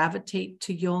thinkers gravitate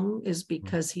to Jung, is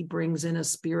because he brings in a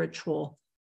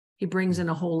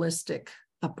holistic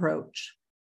approach.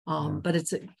 But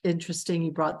it's interesting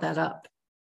you brought that up.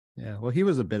 Yeah. Well, he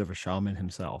was a bit of a shaman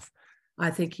himself. I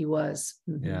think he was.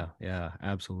 Mm-hmm. Yeah,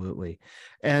 absolutely.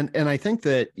 And I think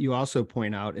that you also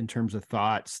point out, in terms of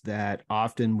thoughts, that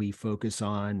often we focus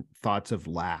on thoughts of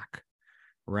lack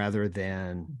rather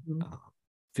than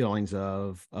feelings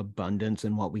of abundance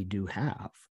in what we do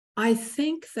have. I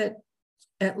think that,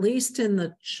 at least in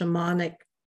the shamanic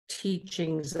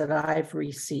teachings that I've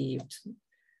received,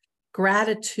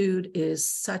 gratitude is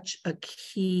such a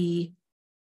key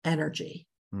energy.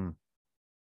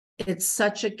 It's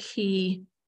such a key,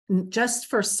 just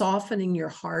for softening your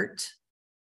heart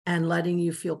and letting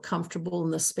you feel comfortable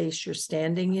in the space you're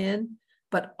standing in,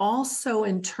 but also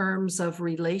in terms of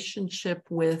relationship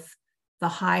with the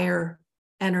higher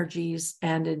energies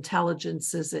and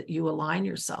intelligences that you align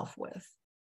yourself with.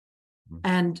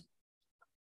 And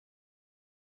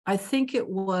I think it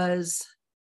was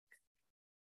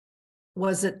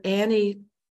it Annie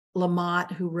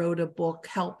Lamott who wrote a book,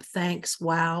 Help, Thanks,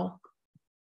 Wow?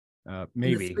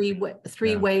 Maybe the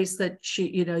three ways that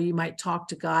you might talk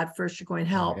to God. First, you're going,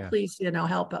 help, please,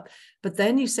 help out. But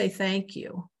then you say, thank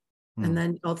you. And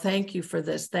then, oh, thank you for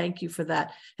this. Thank you for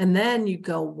that. And then you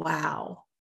go, wow.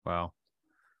 Wow.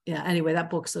 Yeah. Anyway, that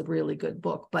book's a really good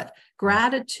book, but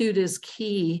gratitude is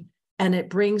key. And it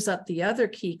brings up the other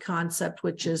key concept,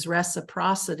 which is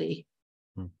reciprocity.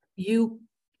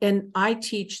 And I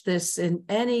teach this in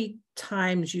any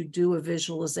times you do a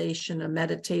visualization, a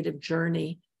meditative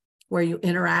journey, where you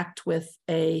interact with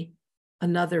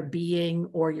another being,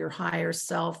 or your higher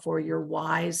self, or your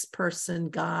wise person,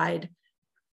 guide,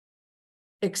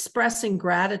 expressing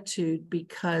gratitude,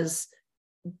 because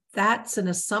that's an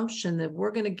assumption that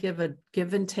we're going to give a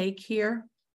give and take here.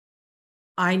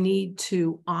 I need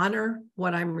to honor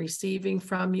what I'm receiving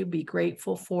from you, be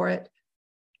grateful for it.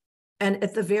 And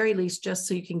at the very least, just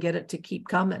so you can get it to keep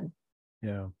coming.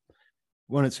 Yeah.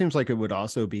 Well, it seems like it would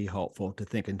also be helpful to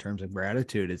think in terms of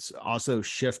gratitude. It's also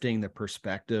shifting the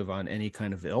perspective on any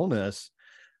kind of illness,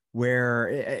 where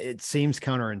it seems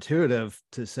counterintuitive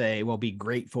to say, well, be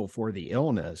grateful for the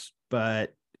illness.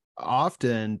 But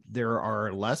often there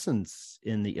are lessons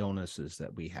in the illnesses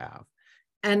that we have.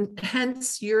 And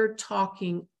hence you're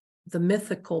talking the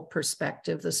mythical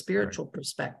perspective, the spiritual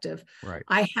perspective. Right.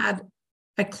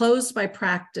 I closed my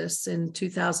practice in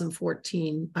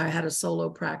 2014. I had a solo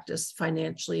practice.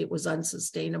 Financially, it was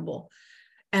unsustainable,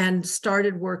 and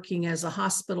started working as a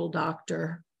hospital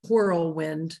doctor,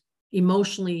 whirlwind,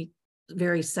 emotionally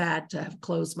very sad to have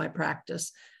closed my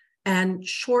practice. And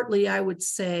shortly, I would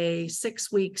say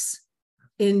 6 weeks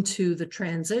into the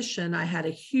transition, I had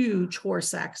a huge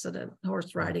horse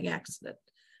riding accident,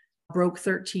 broke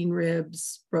 13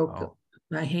 ribs, broke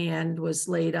my hand, was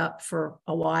laid up for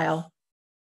a while.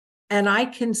 And I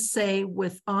can say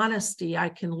with honesty, I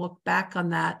can look back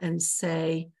on that and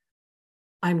say,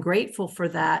 I'm grateful for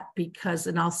that because,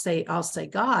 and I'll say,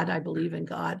 God, I believe in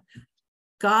God.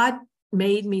 God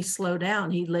made me slow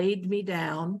down. He laid me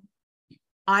down.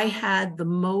 I had the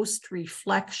most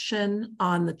reflection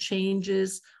on the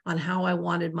changes, on how I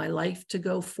wanted my life to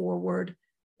go forward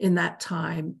in that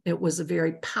time. It was a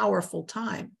very powerful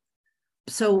time.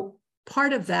 So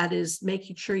part of that is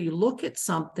making sure you look at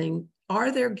something.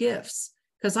 Are there gifts?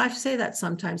 Because I say that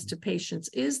sometimes to patients.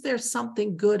 Is there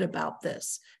something good about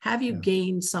this? Have you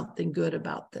gained something good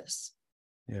about this?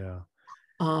 Yeah.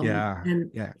 Yeah,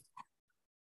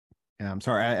 I'm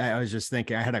sorry. I was just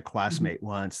thinking, I had a classmate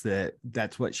once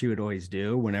that's what she would always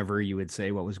do whenever you would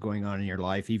say what was going on in your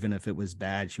life, even if it was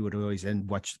bad, she would always end,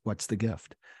 what's the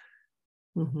gift?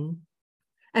 Mm-hmm.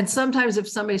 And sometimes if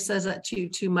somebody says that to you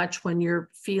too much, when you're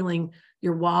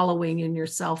wallowing in your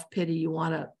self-pity, you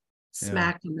want to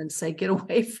smack them and say, get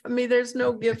away from me. There's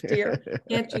no gift here.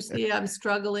 Can't you see I'm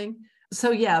struggling?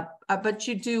 So yeah, but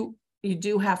you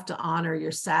do have to honor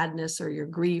your sadness or your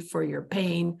grief or your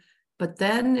pain. But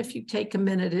then if you take a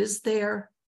minute,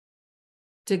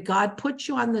 did God put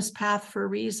you on this path for a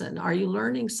reason? Are you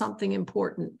learning something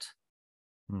important?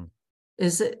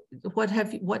 Is it,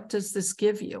 what does this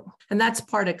give you? And that's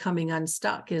part of coming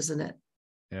unstuck, isn't it?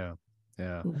 Yeah.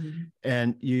 Yeah. Mm-hmm.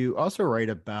 And you also write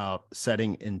about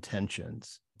setting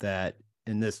intentions that,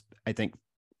 and this, I think,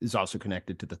 is also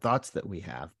connected to the thoughts that we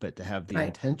have, but to have the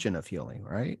intention of healing,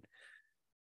 right?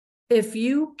 If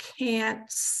you can't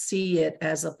see it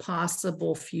as a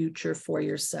possible future for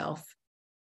yourself,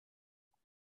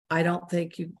 I don't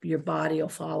think your body will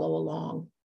follow along.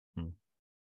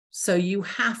 So you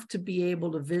have to be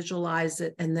able to visualize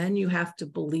it, and then you have to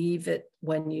believe it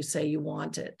when you say you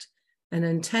want it. And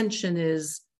intention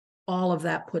is all of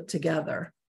that put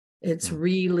together. It's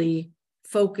really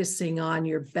focusing on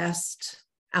your best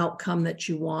outcome that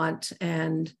you want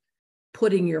and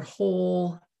putting your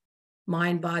whole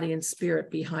mind, body, and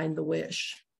spirit behind the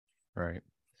wish. Right.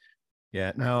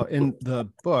 Yeah. Now, in the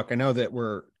book, I know that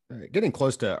we're getting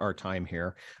close to our time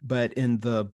here, but in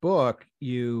the book,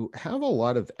 you have a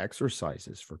lot of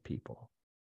exercises for people.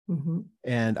 Mm-hmm.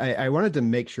 And I wanted to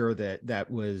make sure that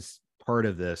was part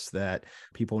of this, that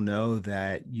people know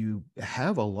that you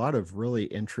have a lot of really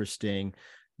interesting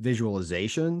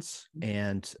visualizations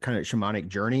and kind of shamanic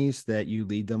journeys that you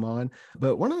lead them on.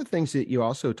 But one of the things that you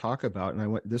also talk about,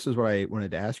 and this is what I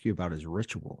wanted to ask you about, is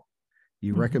ritual.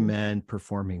 You recommend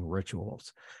performing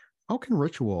rituals. How can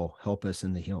ritual help us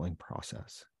in the healing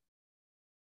process?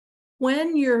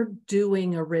 When you're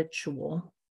doing a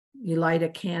ritual, you light a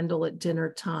candle at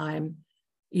dinner time,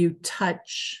 you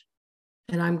touch,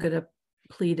 and I'm going to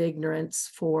plead ignorance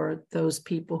for those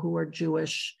people who are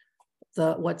Jewish,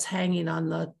 what's hanging on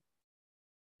the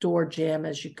door jamb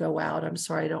as you go out. I'm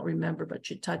sorry, I don't remember, but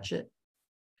you touch it.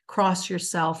 Cross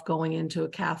yourself going into a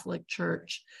Catholic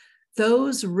church.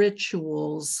 Those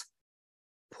rituals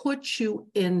put you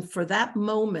in, for that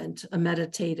moment, a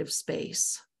meditative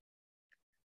space.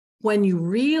 When you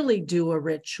really do a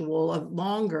ritual, a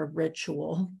longer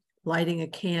ritual, lighting a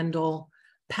candle,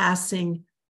 passing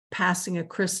a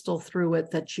crystal through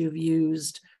it that you've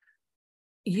used,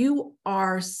 you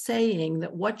are saying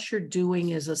that what you're doing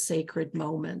is a sacred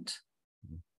moment.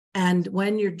 And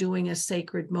when you're doing a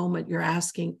sacred moment, you're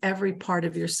asking every part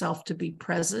of yourself to be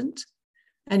present.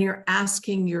 And you're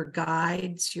asking your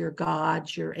guides, your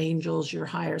gods, your angels, your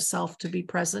higher self to be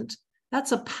present.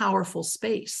 That's a powerful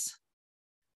space.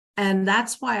 And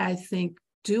that's why I think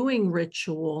doing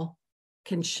ritual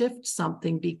can shift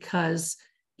something, because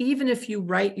even if you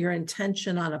write your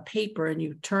intention on a paper and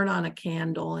you turn on a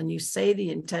candle and you say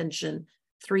the intention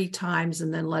 3 times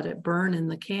and then let it burn in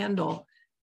the candle,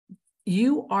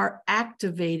 you are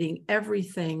activating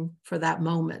everything for that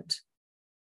moment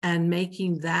and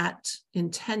making that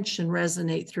intention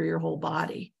resonate through your whole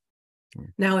body.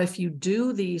 Now, if you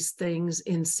do these things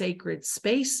in sacred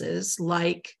spaces,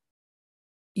 like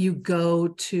you go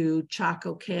to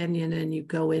Chaco Canyon and you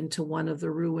go into one of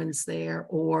the ruins there,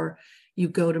 or you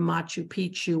go to Machu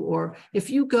Picchu, or if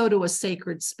you go to a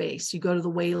sacred space, you go to the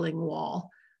Wailing Wall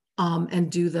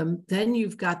and do them, then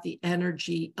you've got the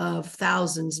energy of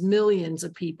thousands, millions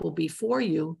of people before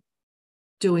you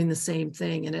doing the same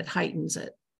thing, and it heightens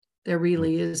it. There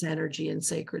really is energy in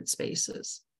sacred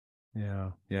spaces. Yeah.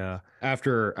 Yeah.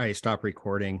 After I stop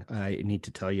recording, I need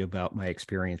to tell you about my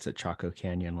experience at Chaco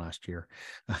Canyon last year.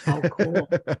 Oh, cool.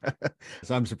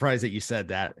 So I'm surprised that you said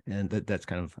that. And that's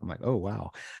kind of, I'm like, oh,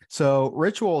 wow. So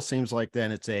ritual seems like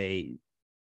then it's I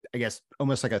guess,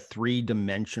 almost like a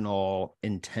 3-dimensional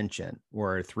intention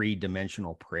or a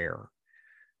 3-dimensional prayer.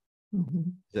 Mm-hmm.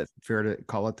 Is that fair to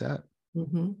call it that?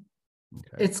 Mm-hmm.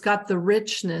 Okay. It's got the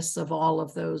richness of all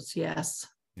of those. Yes.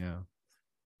 Yeah.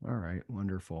 All right.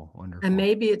 Wonderful. Wonderful. And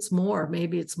maybe it's more,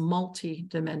 maybe it's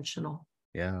multi-dimensional.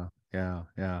 Yeah. Yeah.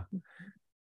 Yeah.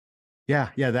 Yeah.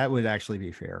 Yeah. That would actually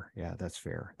be fair. Yeah. That's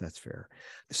fair. That's fair.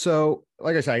 So,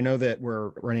 like I said, I know that we're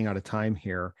running out of time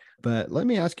here, but let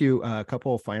me ask you a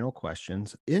couple of final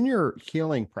questions. In your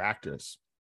healing practice,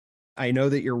 I know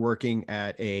that you're working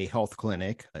at a health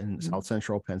clinic in South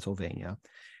Central Pennsylvania,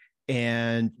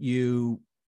 and your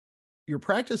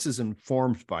practice is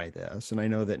informed by this. And I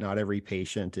know that not every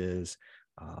patient is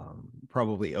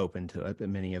probably open to it, but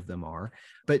many of them are.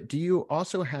 But do you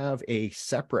also have a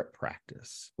separate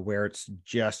practice where it's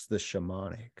just the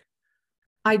shamanic?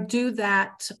 I do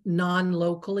that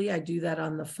non-locally. I do that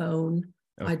on the phone.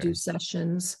 Okay. I do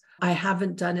sessions. I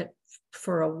haven't done it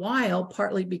for a while,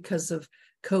 partly because of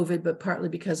COVID, but partly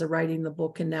because of writing the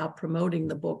book and now promoting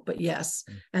the book. But yes,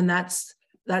 and that's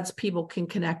people can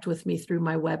connect with me through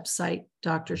my website,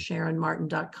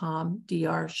 drsharonmartin.com,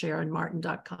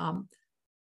 drsharonmartin.com.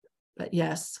 But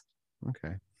yes.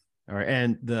 Okay. All right.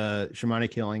 And the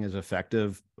shamanic healing is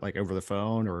effective, like over the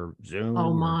phone or Zoom?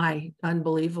 Oh my,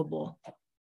 unbelievable.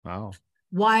 Wow.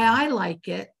 Why I like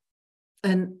it,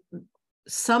 and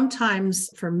sometimes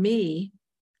for me,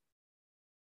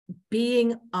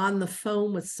 being on the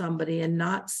phone with somebody and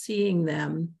not seeing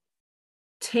them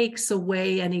takes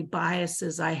away any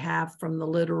biases I have from the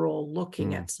literal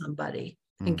looking at somebody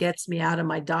and gets me out of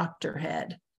my doctor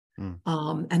head.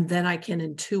 And then I can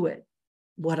intuit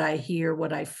what I hear,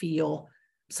 what I feel.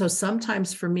 So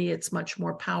sometimes for me, it's much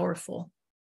more powerful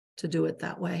to do it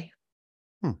that way.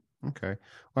 Okay. Well,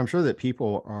 I'm sure that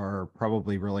people are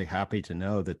probably really happy to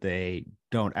know that they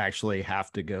don't actually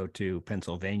have to go to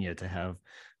Pennsylvania to have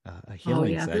a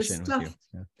healing session with you.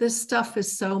 Yeah. This stuff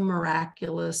is so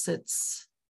miraculous.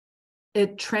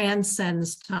 It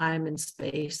transcends time and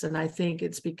space. And I think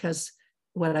it's because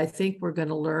what I think we're going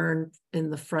to learn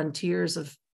in the frontiers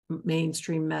of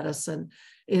mainstream medicine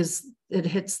is it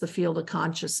hits the field of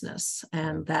consciousness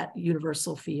and that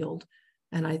universal field.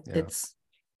 And it's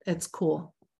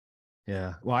cool.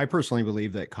 Yeah. Well, I personally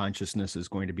believe that consciousness is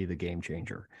going to be the game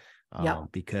changer.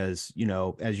 Because,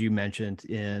 as you mentioned,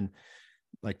 in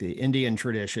like the Indian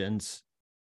traditions,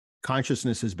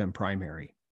 consciousness has been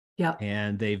primary. Yeah.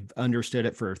 And they've understood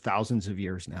it for thousands of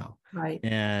years now. Right.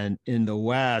 And in the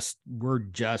West, we're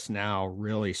just now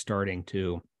really starting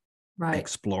to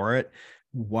explore it.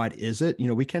 What is it?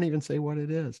 We can't even say what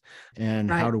it is and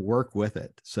how to work with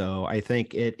it. So I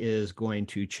think it is going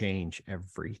to change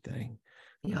everything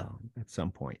at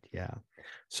some point. Yeah.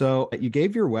 So you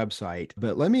gave your website,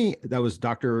 but that was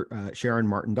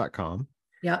drsharonmartin.com.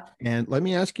 Yeah. And let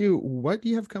me ask you, what do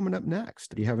you have coming up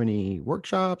next? Do you have any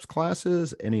workshops,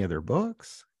 classes, any other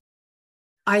books?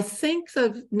 I think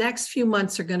the next few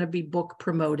months are going to be book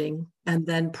promoting, and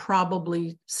then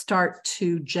probably start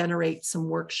to generate some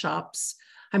workshops.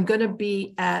 I'm going to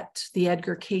be at the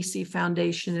Edgar Cayce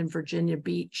Foundation in Virginia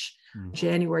Beach,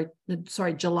 July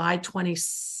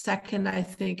 22nd, I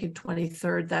think, and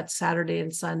 23rd, that's Saturday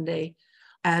and Sunday,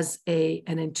 as an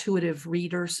intuitive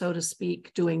reader, so to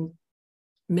speak, doing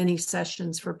mini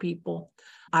sessions for people.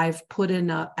 I've put in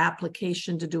an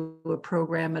application to do a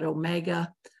program at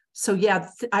Omega. So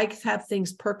I have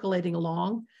things percolating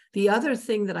along. The other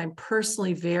thing that I'm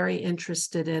personally very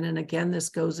interested in, and again, this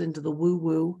goes into the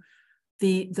woo-woo,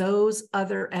 those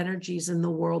other energies in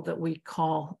the world that we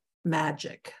call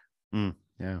magic.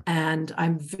 And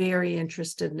I'm very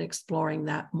interested in exploring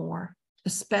that more,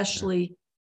 especially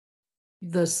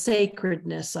the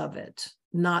sacredness of it.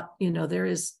 Not, there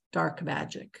is dark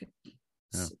magic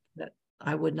that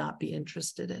I would not be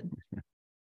interested in.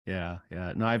 Yeah.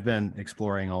 No, I've been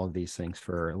exploring all of these things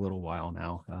for a little while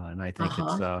now, and I think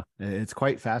it's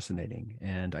quite fascinating.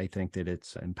 And I think that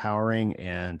it's empowering,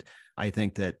 and I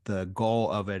think that the goal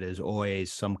of it is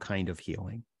always some kind of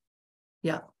healing.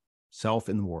 Yeah. Self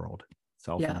in the world.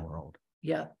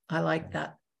 Yeah, I like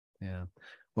that. Yeah.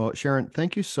 Well, Sharon,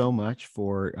 thank you so much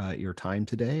for your time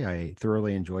today. I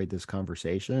thoroughly enjoyed this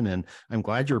conversation, and I'm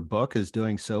glad your book is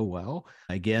doing so well.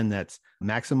 Again, that's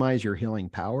Maximize Your Healing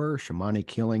Power, Shamanic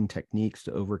Healing Techniques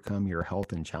to Overcome Your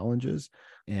Health and Challenges.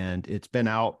 And it's been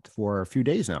out for a few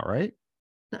days now, right?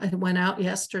 It went out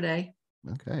yesterday.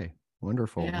 Okay.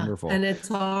 Wonderful. Yeah. Wonderful. And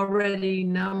it's already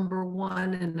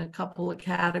 #1 in a couple of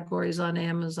categories on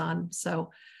Amazon.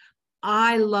 So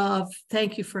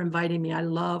thank you for inviting me. I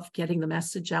love getting the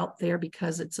message out there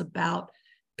because it's about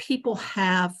people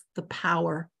have the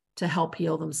power to help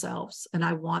heal themselves. And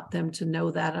I want them to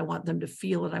know that. I want them to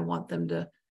feel it. I want them to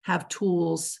have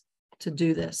tools to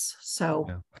do this. So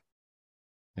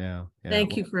yeah.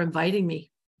 Thank you for inviting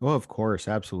me. Well, of course,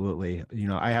 absolutely.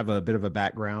 I have a bit of a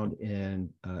background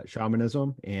in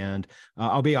shamanism, and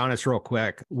I'll be honest real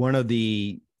quick. One of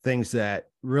the things that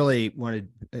really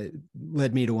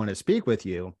led me to want to speak with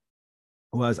you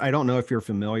was, I don't know if you're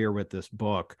familiar with this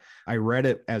book. I read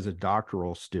it as a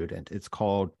doctoral student. It's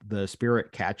called The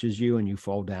Spirit Catches You and You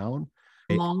Fall Down.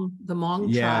 The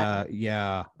Hmong tribe.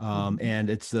 Yeah. And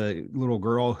it's the little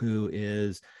girl who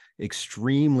is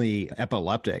extremely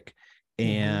epileptic,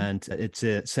 and it's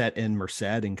set in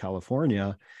Merced in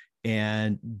California.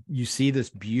 And you see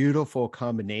this beautiful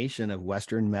combination of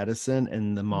Western medicine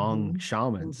and the Hmong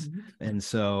shamans. And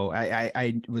so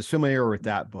I was familiar with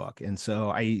that book. And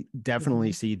so I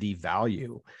definitely see the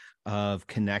value of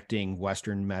connecting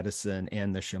Western medicine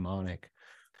and the shamanic.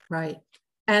 Right.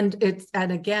 And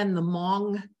again, the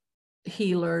Hmong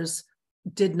healers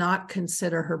did not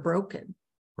consider her broken.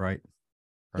 Right.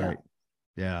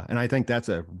 Yeah. And I think that's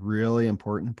a really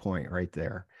important point right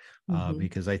there,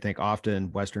 because I think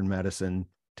often Western medicine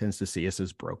tends to see us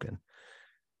as broken.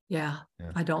 Yeah.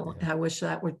 I wish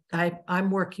that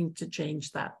I'm working to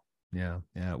change that. Yeah.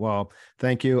 Well,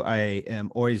 thank you. I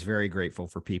am always very grateful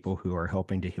for people who are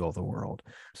helping to heal the world.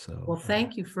 So, well,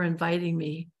 thank you for inviting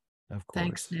me. Of course.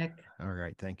 Thanks, Nick. All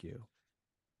right. Thank you.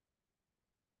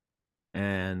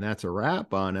 And that's a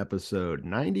wrap on episode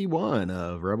 91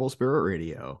 of Rebel Spirit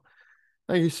Radio.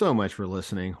 Thank you so much for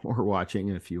listening or watching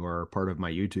if you are part of my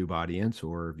YouTube audience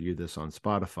or view this on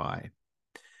Spotify.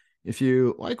 If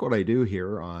you like what I do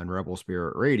here on Rebel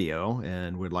Spirit Radio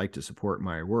and would like to support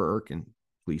my work, and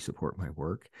please support my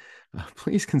work,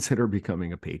 please consider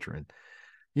becoming a patron.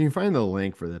 You can find the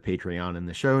link for the Patreon in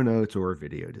the show notes or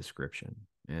video description.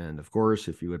 And of course,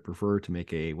 if you would prefer to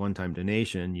make a one-time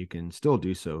donation, you can still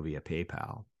do so via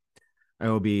PayPal. I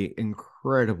will be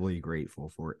incredibly grateful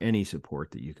for any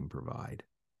support that you can provide.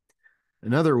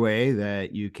 Another way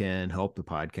that you can help the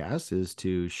podcast is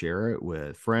to share it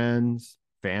with friends,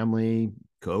 family,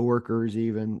 coworkers,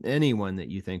 even anyone that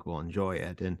you think will enjoy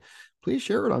it. And please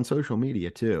share it on social media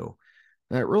too.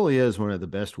 That really is one of the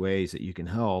best ways that you can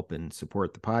help and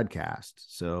support the podcast.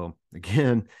 So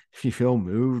again, if you feel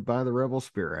moved by the Rebel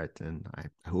Spirit, and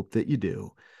I hope that you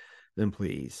do, then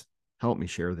please help me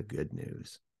share the good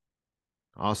news.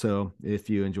 Also, if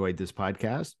you enjoyed this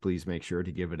podcast, please make sure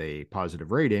to give it a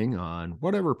positive rating on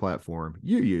whatever platform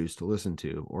you use to listen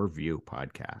to or view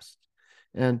podcasts.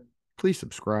 And please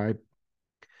subscribe.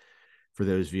 For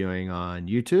those viewing on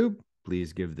YouTube,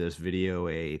 please give this video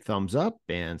a thumbs up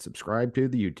and subscribe to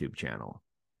the YouTube channel.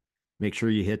 Make sure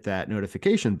you hit that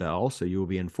notification bell so you will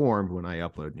be informed when I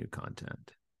upload new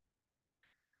content.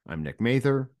 I'm Nick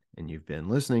Mather, and you've been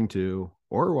listening to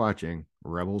or watching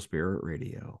Rebel Spirit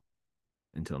Radio.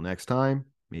 Until next time,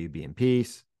 may you be in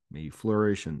peace, may you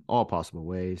flourish in all possible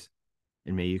ways,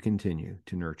 and may you continue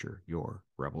to nurture your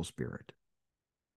rebel spirit.